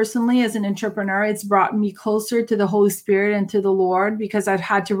me personally as an entrepreneur, it's brought me closer to the Holy Spirit and to the Lord because I've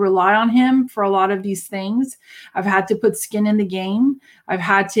had to rely on him for a lot of these things. I've had to put skin in the game. I've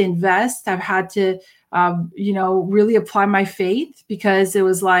had to invest. I've had to, you know, really apply my faith because it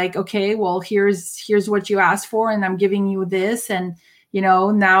was like, okay, well, here's what you asked for and I'm giving you this. And, you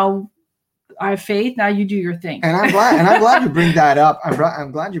know, now I have faith. Now you do your thing. And I'm glad you bring that up.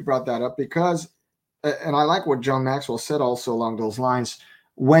 I'm glad you brought that up because, and I like what John Maxwell said also along those lines.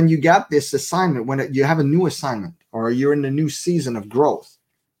 When you got this assignment, when you have a new assignment or you're in a new season of growth,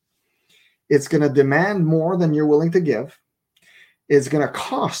 it's going to demand more than you're willing to give. It's going to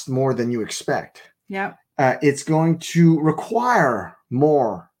cost more than you expect. Yeah. It's going to require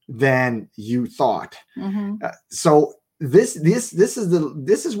more than you thought. Mm-hmm. So this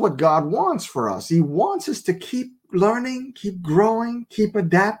is what God wants for us. He wants us to keep learning, keep growing, keep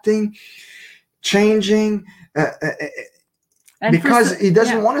adapting, changing, because he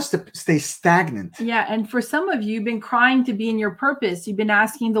doesn't want us to stay stagnant. Yeah. And for some of you, you've been crying to be in your purpose. You've been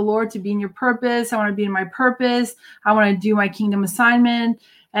asking the Lord to be in your purpose. I want to be in my purpose. I want to do my kingdom assignment.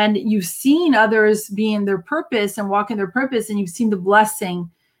 And you've seen others be in their purpose and walk in their purpose. And you've seen the blessing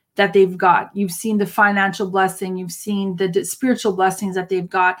that they've got. You've seen the financial blessing. You've seen the spiritual blessings that they've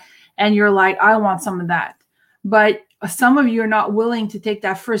got. And you're like, I want some of that. But some of you are not willing to take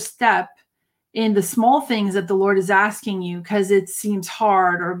that first step in the small things that the Lord is asking you because it seems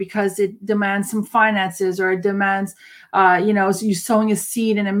hard or because it demands some finances or it demands, you know, so you sowing a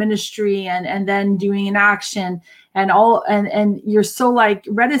seed in a ministry and then doing an action and you're so like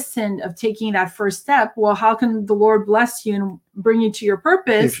reticent of taking that first step. Well, how can the Lord bless you and bring you to your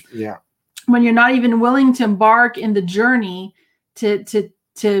purpose when you're not even willing to embark in the journey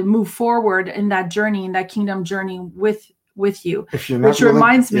to move forward in that journey, in that kingdom journey with you, which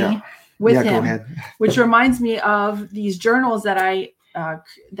reminds me with him, which reminds me of these journals that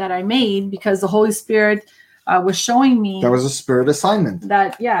I made because the Holy Spirit was showing me that was a spirit assignment.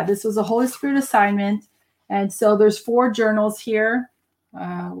 This was a Holy Spirit assignment. And so there's 4 journals here.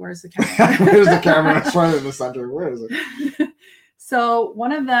 Where's the camera? Where's the camera? It's right in the center. Where is it? So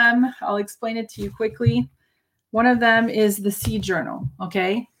one of them, I'll explain it to you quickly. One of them is the seed journal.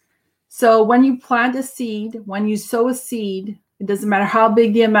 Okay. So when you plant a seed, when you sow a seed, it doesn't matter how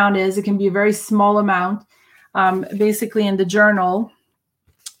big the amount is. It can be a very small amount. Basically in the journal,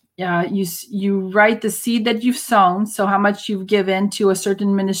 you write the seed that you've sown. So how much you've given to a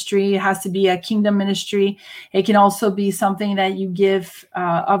certain ministry. It has to be a kingdom ministry. It can also be something that you give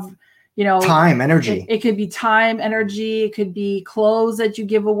of, time, energy. It could be time, energy. It could be clothes that you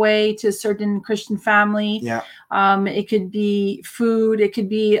give away to a certain Christian family. Yeah. It could be food. It could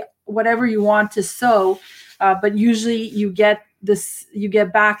be whatever you want to sow. But usually you get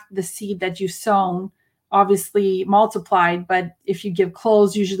back the seed that you've sown, obviously multiplied. But if you give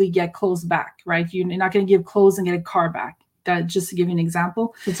clothes, usually get clothes back, right? You're not going to give clothes and get a car back. That, just to give you an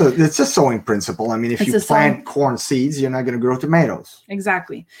example. It's a sowing principle. I mean, if you plant corn seeds, you're not going to grow tomatoes.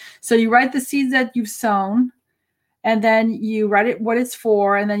 Exactly. So you write the seeds that you've sown, and then you write it what it's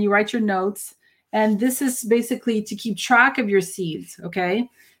for, and then you write your notes. And this is basically to keep track of your seeds, okay?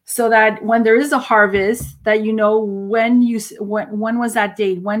 So that when there is a harvest, that you know when was that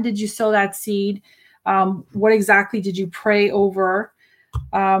date? When did you sow that seed? What exactly did you pray over?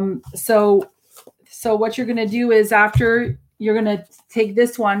 So what you're going to do is, after, you're going to take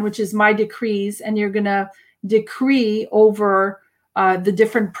this one, which is my decrees, and you're going to decree over the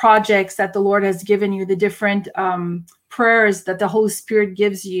different projects that the Lord has given you, the different prayers that the Holy Spirit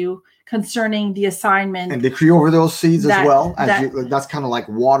gives you concerning the assignment. And decree over those seeds as well. That's kind of like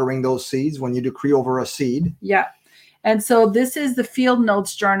watering those seeds when you decree over a seed. Yeah. And so this is the field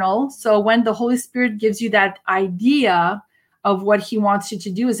notes journal. So when the Holy Spirit gives you that idea of what he wants you to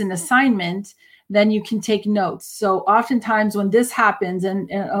do as an assignment, then you can take notes. So oftentimes when this happens and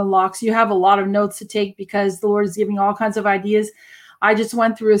unlocks, you have a lot of notes to take because the Lord is giving all kinds of ideas. I just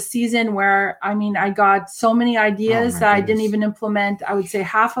went through a season where, I got so many ideas that I didn't even implement. I would say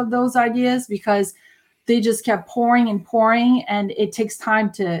half of those ideas because they just kept pouring and pouring, and it takes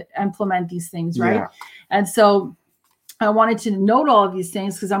time to implement these things, right? Yeah. And so I wanted to note all of these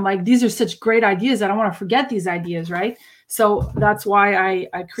things because I'm like, these are such great ideas. I don't want to forget these ideas, right? So that's why I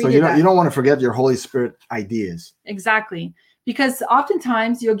created So you don't want to forget your Holy Spirit ideas. Exactly. Because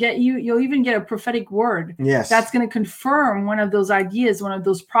oftentimes you'll even get a prophetic word. Yes. That's going to confirm one of those ideas, one of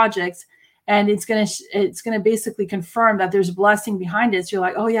those projects. And it's going to basically confirm that there's blessing behind it. So you're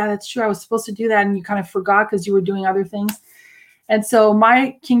like, oh yeah, that's true. I was supposed to do that. And you kind of forgot because you were doing other things. And so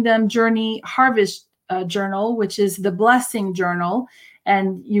my Kingdom Journey Harvest journal, which is the blessing journal,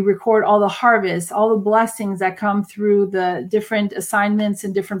 and you record all the harvests, all the blessings that come through the different assignments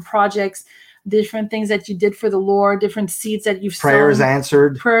and different projects, different things that you did for the Lord, different seeds that you've sown.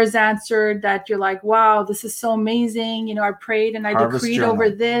 Prayers answered that you're like, wow, this is so amazing. I prayed and I decreed over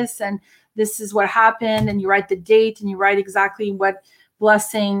this, and this is what happened. And you write the date and you write exactly what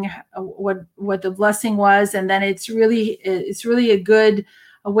blessing, what the blessing was. And then it's really a good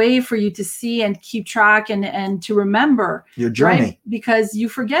way for you to see and keep track and to remember your journey, right? Because you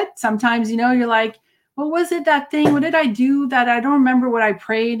forget sometimes, you're like, what was it, that thing? What did I do that I don't remember what I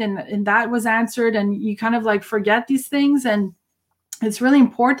prayed and that was answered? And you kind of like forget these things. And it's really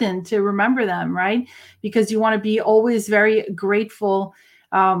important to remember them, right? Because you want to be always very grateful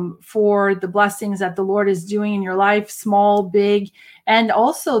for the blessings that the Lord is doing in your life, small, big, and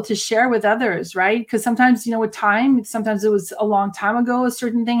also to share with others, right? Because sometimes, with time, sometimes it was a long time ago, a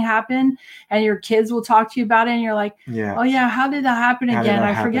certain thing happened, and your kids will talk to you about it, and you're like, oh yeah, how did that happen again?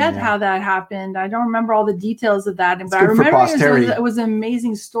 I forget how that happened. I don't remember all the details of that, but I remember it was an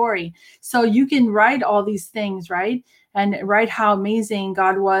amazing story. So you can write all these things, right? And write how amazing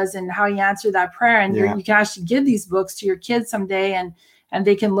God was and how he answered that prayer. And you can actually give these books to your kids someday, and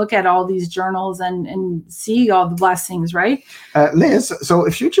they can look at all these journals and see all the blessings, right? Liz, so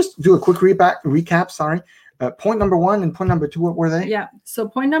if you just do a quick recap, point number 1 and point number 2, what were they? Yeah. So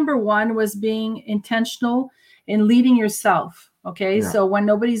point number 1 was being intentional in leading yourself. Okay. Yeah. So when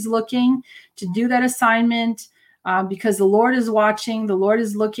nobody's looking, to do that assignment, because the Lord is watching, the Lord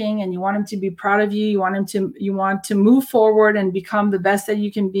is looking, and you want him to be proud of you. You want to move forward and become the best that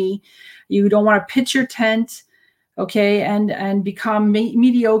you can be. You don't want to pitch your tent, okay, and become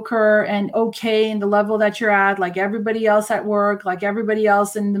mediocre and okay in the level that you're at, like everybody else at work, like everybody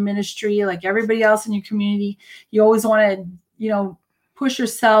else in the ministry, like everybody else in your community. You always want to, push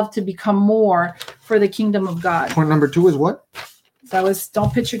yourself to become more for the kingdom of God. Point number 2 is what? That was,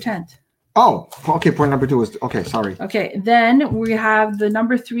 don't pitch your tent. Oh, okay. Point number 2 is, okay, sorry. Okay, then we have the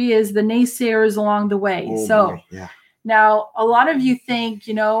number 3 is the naysayers along the way. Yeah. Now, a lot of you think,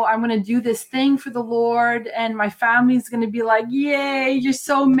 I'm going to do this thing for the Lord, and my family's going to be like, yay, you're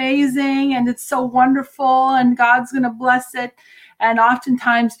so amazing, and it's so wonderful, and God's going to bless it. And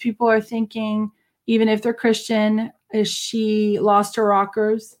oftentimes people are thinking, even if they're Christian. Is she lost her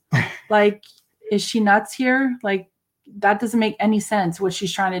rockers? Like, is she nuts here? Like, that doesn't make any sense what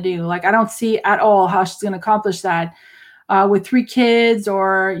she's trying to do. Like, I don't see at all how she's going to accomplish that with 3 kids,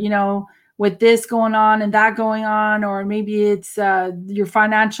 or, you know, with this going on and that going on, or maybe it's your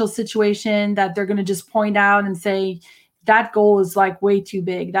financial situation that they're going to just point out and say, that goal is like way too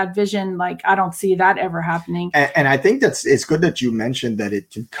big. That vision, like, I don't see that ever happening. And I think it's good that you mentioned that it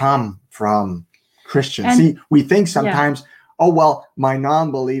can come from Christians. See, we think sometimes, oh, well, my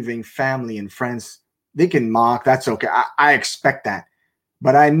non-believing family and friends, they can mock. That's okay. I expect that.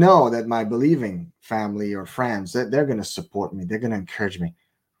 But I know that my believing family or friends, that they're going to support me. They're going to encourage me.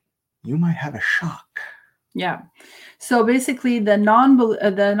 You might have a shock. Yeah. So basically, the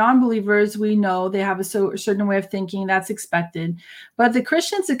non-believers, we know they have a certain way of thinking that's expected. But the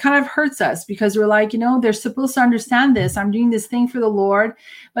Christians, it kind of hurts us because we're like, you know, they're supposed to understand this. I'm doing this thing for the Lord.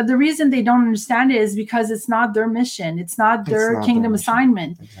 But the reason they don't understand it is because it's not their mission. It's not their kingdom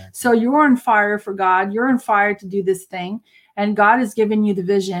assignment. Exactly. So you're on fire for God. You're on fire to do this thing. And God has given you the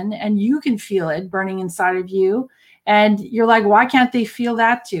vision, and you can feel it burning inside of you. And you're like, why can't they feel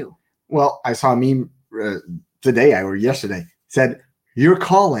that too? Well, I saw a meme today or yesterday, said your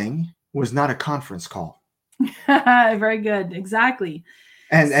calling was not a conference call. Very good. Exactly.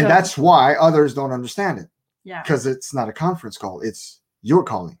 And that's why others don't understand it. Yeah. Because it's not a conference call. It's your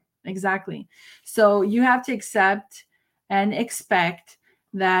calling. Exactly. So you have to accept and expect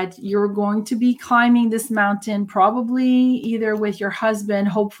that you're going to be climbing this mountain, probably either with your husband,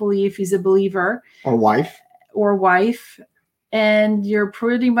 hopefully, if he's a believer, or wife. And you're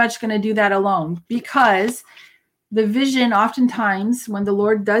pretty much going to do that alone, because the vision, oftentimes when the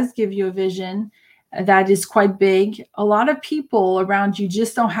Lord does give you a vision that is quite big, a lot of people around you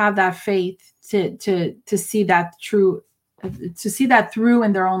just don't have that faith to see that through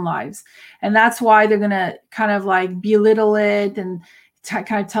in their own lives. And that's why they're going to kind of like belittle it and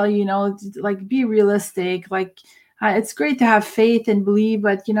kind of tell you, you know, like, be realistic. Like, it's great to have faith and believe,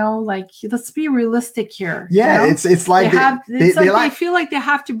 but, you know, like, let's be realistic here. Yeah, you know? It's like they feel like they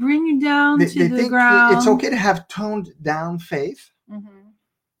have to bring you down to the ground. It's okay to have toned down faith,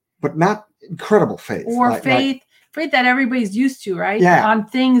 but not incredible faith. Or faith that everybody's used to, right? Yeah. On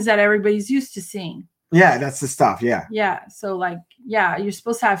things that everybody's used to seeing. Yeah, that's the stuff. Yeah. Yeah. So like, yeah, you're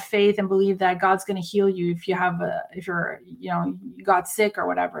supposed to have faith and believe that God's going to heal you if you're, you know, you got sick or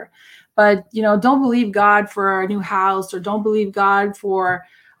whatever. But, you know, don't believe God for a new house, or don't believe God for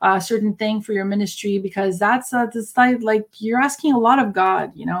a certain thing for your ministry, because that's like you're asking a lot of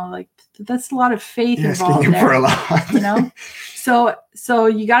God, you know, like that's a lot of faith involved there, for a lot. You know? So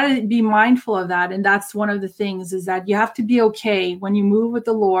you got to be mindful of that. And that's one of the things, is that you have to be okay when you move with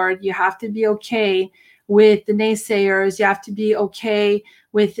the Lord. You have to be okay with the naysayers. You have to be okay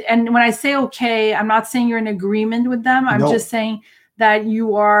with, and when I say okay, I'm not saying you're in agreement with them. I'm just saying that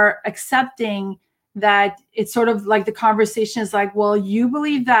you are accepting that it's sort of like the conversation is like, well, you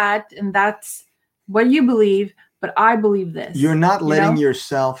believe that, and that's what you believe, but I believe this. You're not letting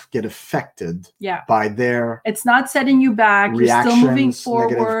yourself get affected by their It's not setting you back. You're still moving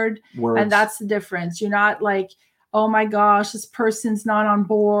forward. And that's the difference. You're not like, oh my gosh, this person's not on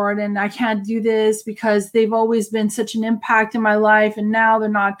board and I can't do this because they've always been such an impact in my life, and now they're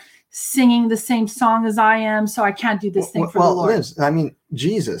not singing the same song as I am, so I can't do this thing for the Lord. Liz, I mean,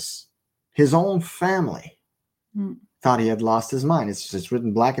 Jesus, his own family thought he had lost his mind. It's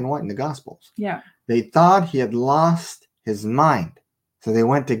written black and white in the Gospels. Yeah. They thought he had lost his mind, so they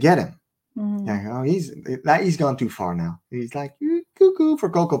went to get him. Like, oh, he's gone too far now. He's like, cuckoo for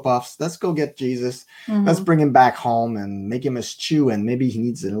Cocoa Puffs. Let's go get Jesus. Let's bring him back home and make him a stew, and maybe he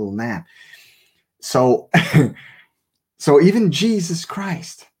needs a little nap. So, so even Jesus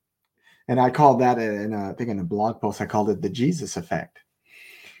Christ, and I called that in a blog post, I called it the Jesus effect.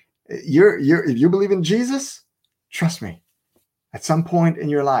 If you believe in Jesus, trust me, at some point in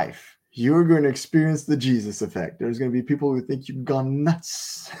your life, you're going to experience the Jesus effect. There's going to be people who think you've gone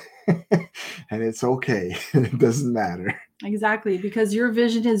nuts. And it's okay. It doesn't matter. Exactly, because your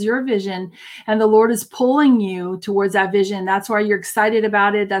vision is your vision, and the Lord is pulling you towards that vision. That's why you're excited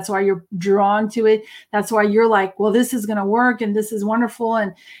about it. That's why you're drawn to it. That's why you're like, well, this is going to work, and this is wonderful,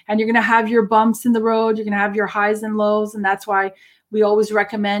 and you're going to have your bumps in the road. You're going to have your highs and lows, and that's why we always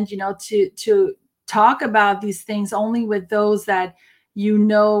recommend, you know, to talk about these things only with those that you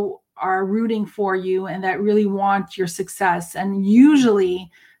know are rooting for you and that really want your success. And usually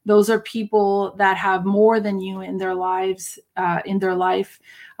those are people that have more than you in their lives, in their life.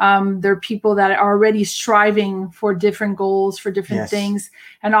 They're people that are already striving for different goals, for different things.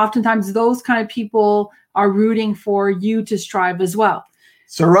 And oftentimes those kind of people are rooting for you to strive as well.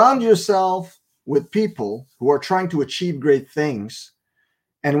 Surround yourself with people who are trying to achieve great things.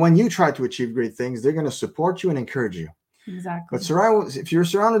 And when you try to achieve great things, they're going to support you and encourage you. Exactly. But if you're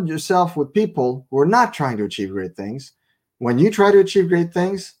surrounded yourself with people who are not trying to achieve great things, when you try to achieve great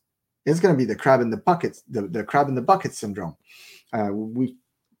things, it's going to be the crab in the bucket, the crab in the bucket syndrome. We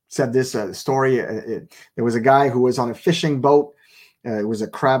said this story. There was a guy who was on a fishing boat. It was a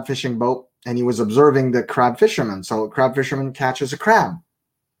crab fishing boat, and he was observing the crab fisherman. So a crab fisherman catches a crab.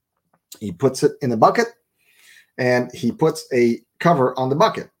 He puts it in the bucket, and he puts a cover on the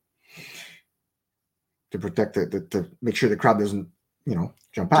bucket to protect to make sure the crab doesn't,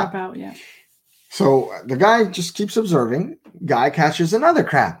 jump out. Yeah. So the guy just keeps observing. Guy catches another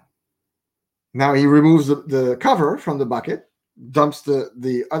crab. Now he removes the cover from the bucket, dumps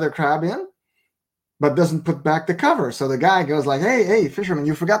the other crab in, but doesn't put back the cover. So the guy goes like, hey, fisherman,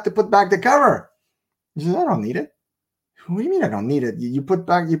 you forgot to put back the cover. He says, I don't need it. What do you mean I don't need it? You put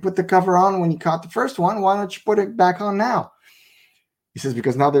the cover on when you caught the first one. Why don't you put it back on now? He says,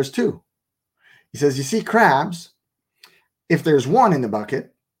 because now there's two. He says, you see crabs, if there's one in the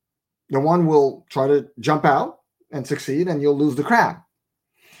bucket, the one will try to jump out and succeed, and you'll lose the crab.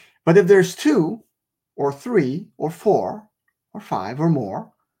 But if there's 2 or 3 or 4 or 5 or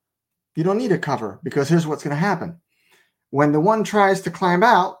more, you don't need a cover, because here's what's going to happen. When the one tries to climb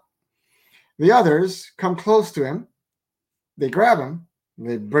out, the others come close to him, they grab him, and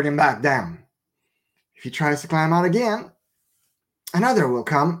they bring him back down. If he tries to climb out again, another will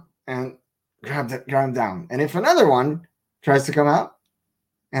come and grab him down. And if another one tries to come out,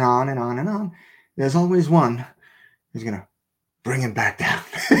 and on and on and on, there's always one who's going to bring him back down.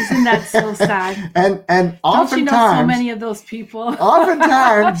 Isn't that so sad? and oftentimes, don't you know so many of those people?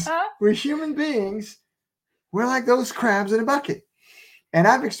 Oftentimes, we're human beings. We're like those crabs in a bucket. And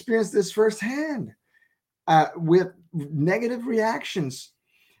I've experienced this firsthand with negative reactions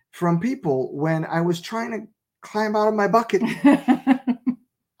from people when I was trying to climb out of my bucket.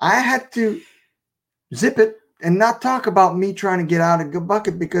 I had to zip it and not talk about me trying to get out of the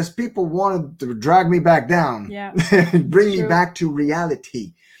bucket, because people wanted to drag me back down, bring me back to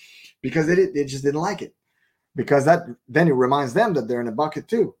reality, because they just didn't like it, because then it reminds them that they're in a bucket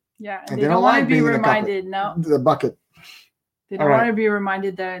too. Yeah, and they don't want to be reminded. No, the bucket. They don't want to be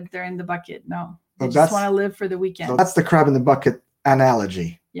reminded that they're in the bucket. No, they just want to live for the weekend. So that's the crab in the bucket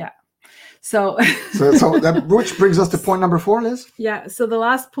analogy. Yeah. So that, which brings us to point number 4, Liz. Yeah. So the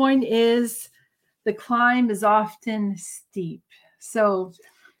last point is, the climb is often steep. So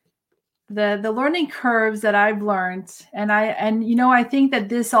the learning curves that I've learned, and I think that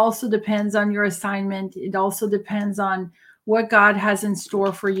this also depends on your assignment. It also depends on what God has in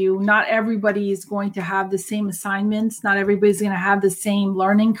store for you. Not everybody is going to have the same assignments. Not everybody's going to have the same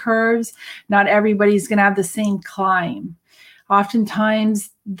learning curves. Not everybody's going to have the same climb. Oftentimes,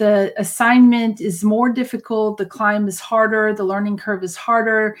 the assignment is more difficult. The climb is harder. The learning curve is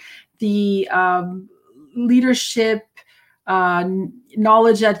harder. The leadership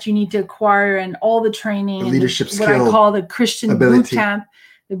knowledge that you need to acquire, and all the training, the leadership and what I call the Christian boot camp,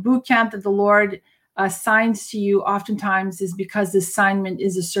 the boot camp that the Lord assigns to you, oftentimes is because the assignment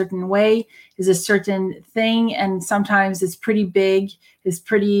is a certain way, is a certain thing, and sometimes it's pretty big, it's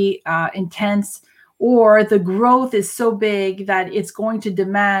pretty intense, or the growth is so big that it's going to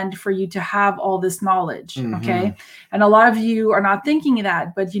demand for you to have all this knowledge. Mm-hmm. Okay. And a lot of you are not thinking of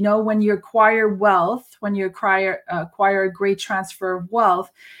that, but when you acquire wealth, when you acquire a great transfer of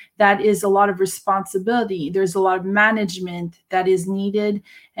wealth, that is a lot of responsibility. There's a lot of management that is needed,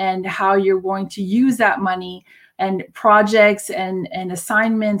 and how you're going to use that money, and projects and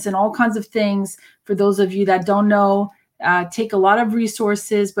assignments and all kinds of things. For those of you that don't know, take a lot of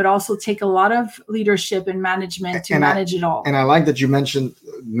resources, but also take a lot of leadership and management to manage it all. And I like that you mentioned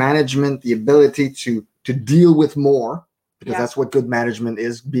management, the ability to deal with more, because that's what good management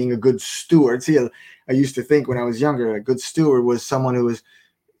is, being a good steward. See, I used to think when I was younger, a good steward was someone who was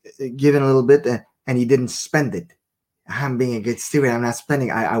given a little bit and he didn't spend it. I'm being a good steward, I'm not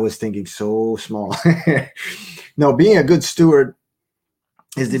spending. I was thinking so small. No, being a good steward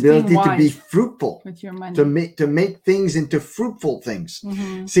is the ability to be fruitful with your money, to make things into fruitful things.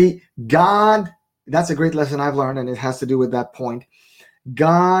 Mm-hmm. See, God, that's a great lesson I've learned, and it has to do with that point.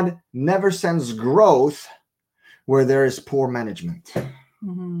 God never sends growth where there is poor management.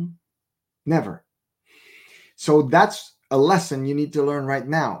 Mm-hmm. Never. So that's a lesson you need to learn right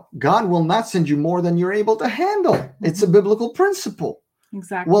now. God will not send you more than you're able to handle. Mm-hmm. It's a biblical principle.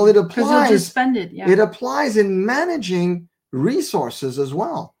 Exactly. Well, it applies. Because you'll just spend it. Yeah. It applies in managing resources as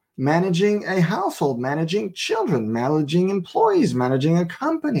well, managing a household, managing children, managing employees, managing a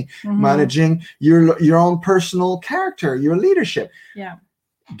company, mm-hmm. managing your own personal character, your leadership. Yeah.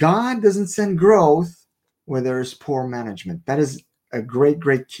 God doesn't send growth where there is poor management. That is a great,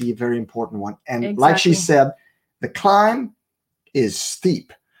 great key, very important one. And like she said, the climb is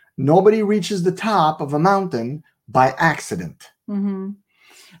steep. Nobody reaches the top of a mountain by accident. Mm-hmm.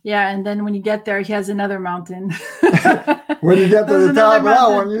 Yeah, and then when you get there, he has another mountain. When you get to the top,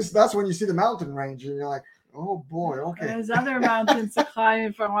 that's when you see the mountain range, and you're like, oh boy, okay. There's other mountains to climb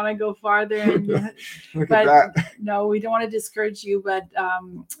if I want to go farther. And Look at that. No, we don't want to discourage you, but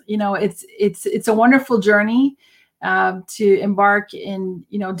it's a wonderful journey to embark in,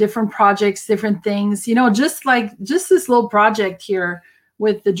 different projects, different things. Just this little project here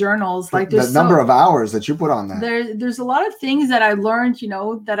with the journals, like the number of hours that you put on that. There's a lot of things that I learned,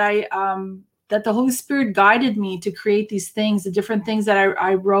 that the Holy Spirit guided me to create these things, the different things that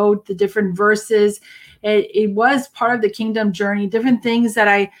I wrote, the different verses. It was part of the kingdom journey, different things that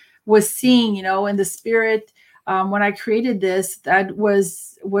I was seeing, in the Spirit when I created this, that was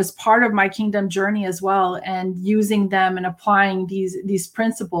part of my kingdom journey as well, and using them and applying these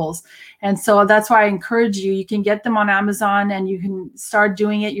principles. And so that's why I encourage you. You can get them on Amazon, and you can start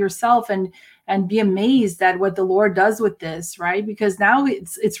doing it yourself and be amazed at what the Lord does with this, right? Because now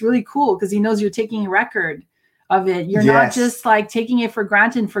it's really cool, because he knows you're taking a record of it. You're not just like taking it for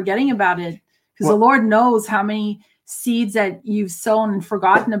granted and forgetting about it, because the Lord knows how many seeds that you've sown and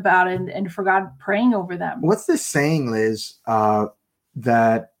forgotten about and forgot praying over them. What's this saying, Liz,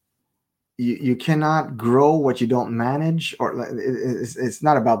 that you cannot grow what you don't manage, or it's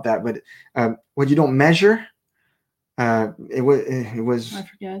not about that, but what you don't measure. It was I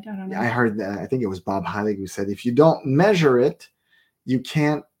forget. I don't know. I heard that. I think it was Bob Heilig who said, if you don't measure it, you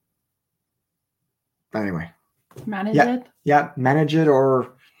can't. Anyway, manage it. Yeah, manage it,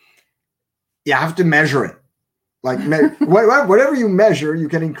 or you have to measure it. Like whatever you measure, you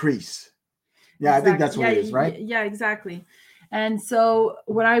can increase. Yeah, exactly. I think that's what it is, right? Yeah, exactly. And so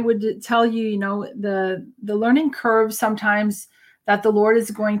what I would tell you, the learning curve sometimes that the Lord is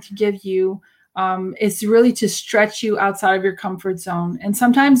going to give you is really to stretch you outside of your comfort zone. And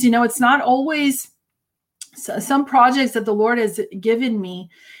sometimes, it's not always some projects that the Lord has given me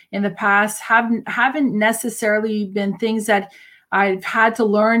in the past haven't necessarily been things that I've had to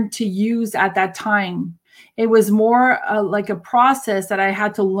learn to use at that time. It was more like a process that I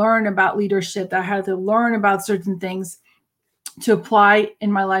had to learn about leadership, that I had to learn about certain things to apply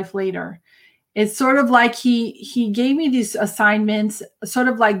in my life later. It's sort of like he gave me these assignments, sort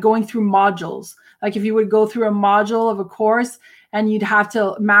of like going through modules. Like if you would go through a module of a course and you'd have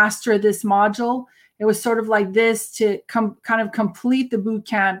to master this module, it was sort of like this to kind of complete the boot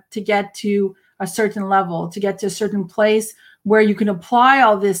camp to get to a certain level, to get to a certain place where you can apply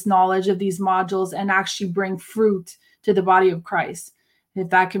all this knowledge of these modules and actually bring fruit to the body of Christ, if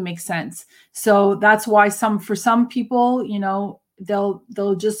that can make sense. So that's why for some people,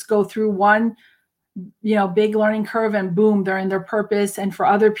 they'll just go through one, big learning curve and boom, they're in their purpose. And for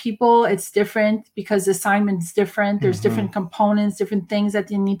other people, it's different because the assignment's different. There's different components, different things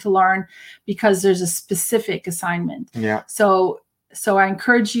that you need to learn because there's a specific assignment. Yeah. So I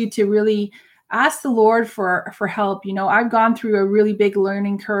encourage you to really ask the Lord for help. I've gone through a really big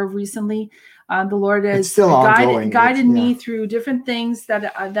learning curve recently. The Lord has guided me through different things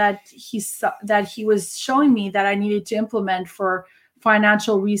that he was showing me that I needed to implement for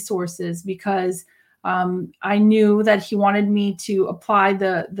financial resources, because I knew that he wanted me to apply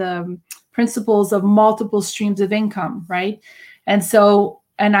the principles of multiple streams of income, right?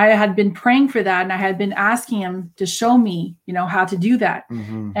 And I had been praying for that, and I had been asking him to show me, how to do that.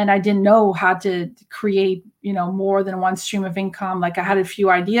 Mm-hmm. And I didn't know how to create, more than one stream of income. Like I had a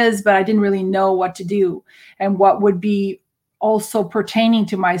few ideas, but I didn't really know what to do and what would be also pertaining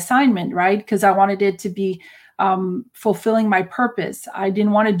to my assignment, right? Because I wanted it to be fulfilling my purpose. I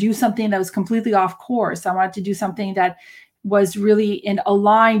didn't want to do something that was completely off course. I wanted to do something that was really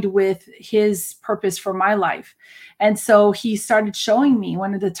aligned with his purpose for my life. And so he started showing me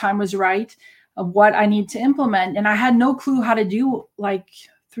when the time was right of what I need to implement. And I had no clue how to do like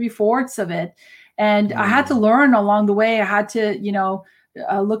 3/4 of it. And I had to learn along the way. I had to,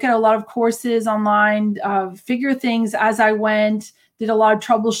 look at a lot of courses online, figure things as I went, did a lot of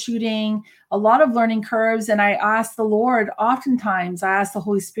troubleshooting, a lot of learning curves. And I asked the Lord, oftentimes I asked the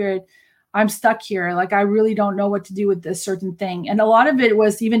Holy Spirit, I'm stuck here. Like, I really don't know what to do with this certain thing. And a lot of it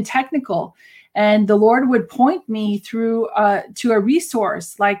was even technical. And the Lord would point me through to a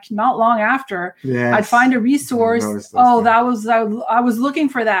resource. Like not long after, I'd find a resource. Oh, I was looking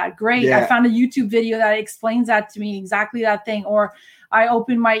for that. Great. Yeah. I found a YouTube video that explains that to me, exactly that thing. Or I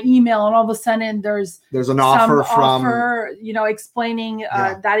open my email and all of a sudden there's an offer from, explaining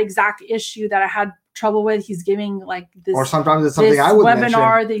that exact issue that I had trouble with. He's giving like this, or sometimes it's something this I would webinar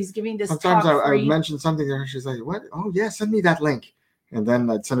mention. that he's giving this Sometimes talk I would free. mention something there, and she's like, "What? Oh yeah, send me that link." And then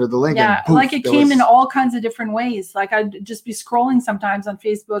I'd send her the link. Yeah, and poof, like it there came was- in all kinds of different ways. Like I'd just be scrolling sometimes on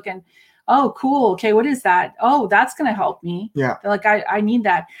Facebook and, oh, cool. Okay, what is that? Oh, that's going to help me. Yeah. Like I need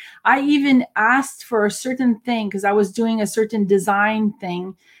that. I even asked for a certain thing because I was doing a certain design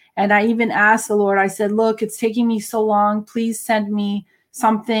thing. And I even asked the Lord, I said, look, it's taking me so long. Please send me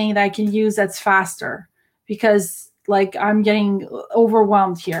something that I can use that's faster, because like I'm getting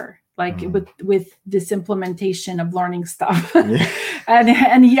overwhelmed here. Like with this implementation of learning stuff. Yeah.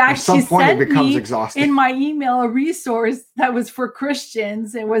 and he actually At some point, sent it becomes me exhausting. in my email a resource that was for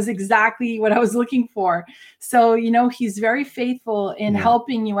Christians. It was exactly what I was looking for. So, he's very faithful in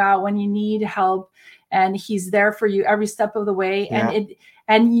helping you out when you need help, and he's there for you every step of the way. Yeah.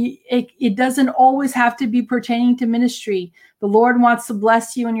 And it doesn't always have to be pertaining to ministry. The Lord wants to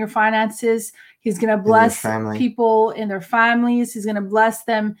bless you in your finances. He's going to bless people in their families. He's going to bless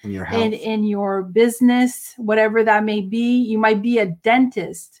them in your business, whatever that may be. You might be a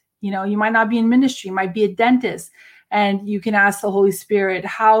dentist. You might not be in ministry. You might be a dentist. And you can ask the Holy Spirit,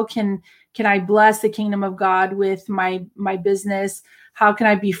 how can I bless the kingdom of God with my business? How can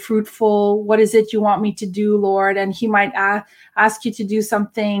I be fruitful? What is it you want me to do, Lord? And he might ask you to do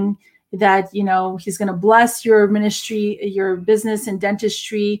something that, he's going to bless your ministry, your business and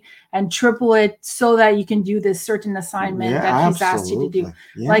dentistry, and triple it so that you can do this certain assignment that he's asked you to do.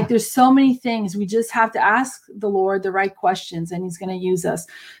 Yeah. Like there's so many things. We just have to ask the Lord the right questions, and he's going to use us.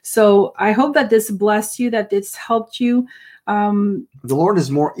 So I hope that this blessed you, that this helped you. The Lord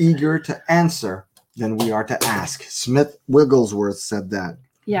is more eager to answer than we are to ask. Smith Wigglesworth said that.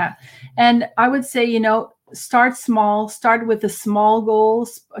 Yeah. And I would say, start small, start with the small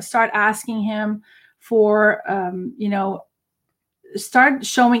goals, start asking him for, start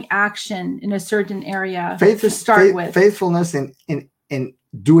showing action in a certain area to start with. Faithfulness in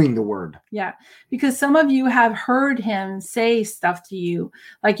doing the word. Yeah. Because some of you have heard him say stuff to you,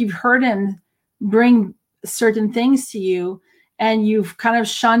 like you've heard him bring certain things to you, and you've kind of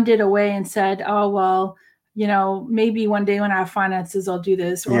shunned it away and said, oh, well, maybe one day when I have finances, I'll do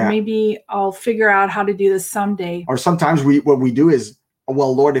this, or maybe I'll figure out how to do this someday. Or sometimes what we do is,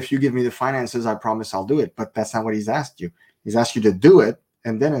 well, Lord, if you give me the finances, I promise I'll do it. But that's not what he's asked you. He's asked you to do it,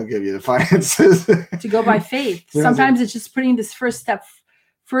 and then he'll give you the finances. To go by faith. Sometimes it's just putting this first step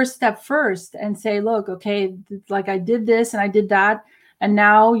first and say, look, okay, like I did this and I did that. And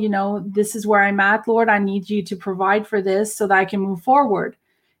now, this is where I'm at, Lord. I need you to provide for this so that I can move forward.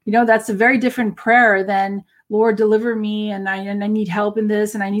 That's a very different prayer than, Lord, deliver me, and I need help in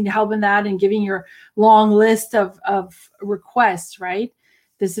this, and I need help in that, and giving your long list of requests, right?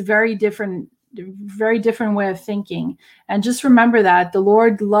 This is a very different way of thinking. And just remember that the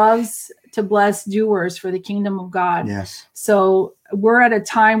Lord loves to bless doers for the kingdom of God. Yes. So we're at a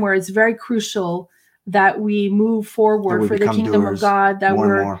time where it's very crucial that we move forward for the kingdom of God, that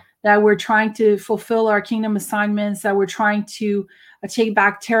we're trying to fulfill our kingdom assignments, that we're trying to take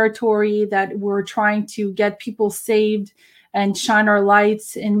back territory, that we're trying to get people saved and shine our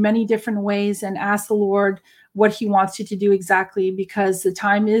lights in many different ways, and ask the Lord what he wants you to do exactly, because the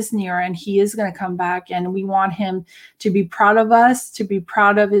time is near and he is going to come back, and we want him to be proud of us, to be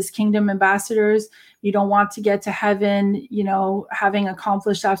proud of his kingdom ambassadors. You don't want to get to heaven, having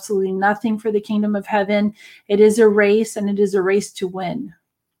accomplished absolutely nothing for the kingdom of heaven. It is a race, and it is a race to win.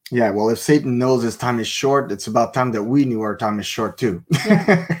 Yeah, well, if Satan knows his time is short, it's about time that we knew our time is short too.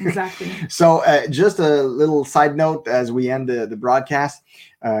 Yeah, exactly. So just a little side note as we end the broadcast.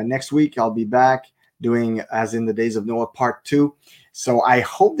 Next week, I'll be back doing As in the Days of Noah Part 2. So I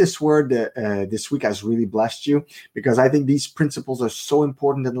hope this word this week has really blessed you, because I think these principles are so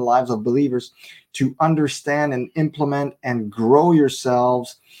important in the lives of believers to understand and implement and grow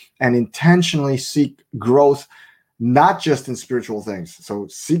yourselves and intentionally seek growth, not just in spiritual things. So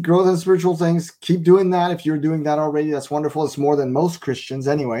seek growth in spiritual things. Keep doing that. If you're doing that already, that's wonderful. It's more than most Christians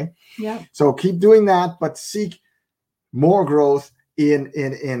anyway. So keep doing that, but seek more growth in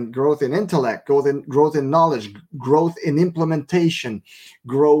growth in intellect, growth in knowledge, growth in implementation,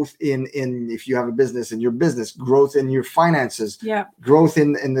 growth in if you have a business, in your business, growth in your finances, growth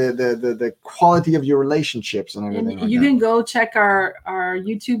in the quality of your relationships and everything. And you can go check our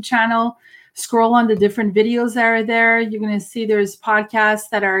YouTube channel, scroll on the different videos that are there. You're going to see there's podcasts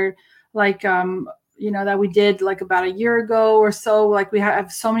that are like that we did like about a year ago or so. Like we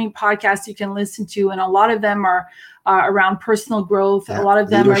have so many podcasts you can listen to, and a lot of them are around personal growth. A lot of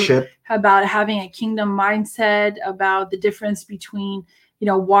them leadership. Are about having a kingdom mindset, about the difference between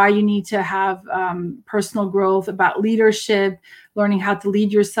why you need to have personal growth, about leadership, learning how to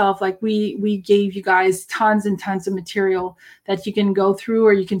lead yourself. Like we gave you guys tons and tons of material that you can go through,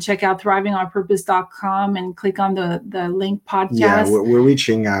 or you can check out thrivingonpurpose.com and click on the link podcast. Yeah, we're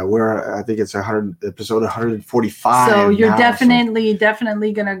reaching, I think it's episode 145. So you're now,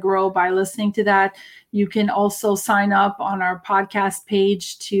 definitely going to grow by listening to that. You can also sign up on our podcast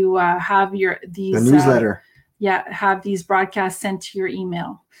page to have the newsletter. Have these broadcasts sent to your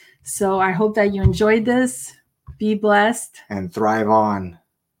email. So I hope that you enjoyed this. Be blessed. And thrive on.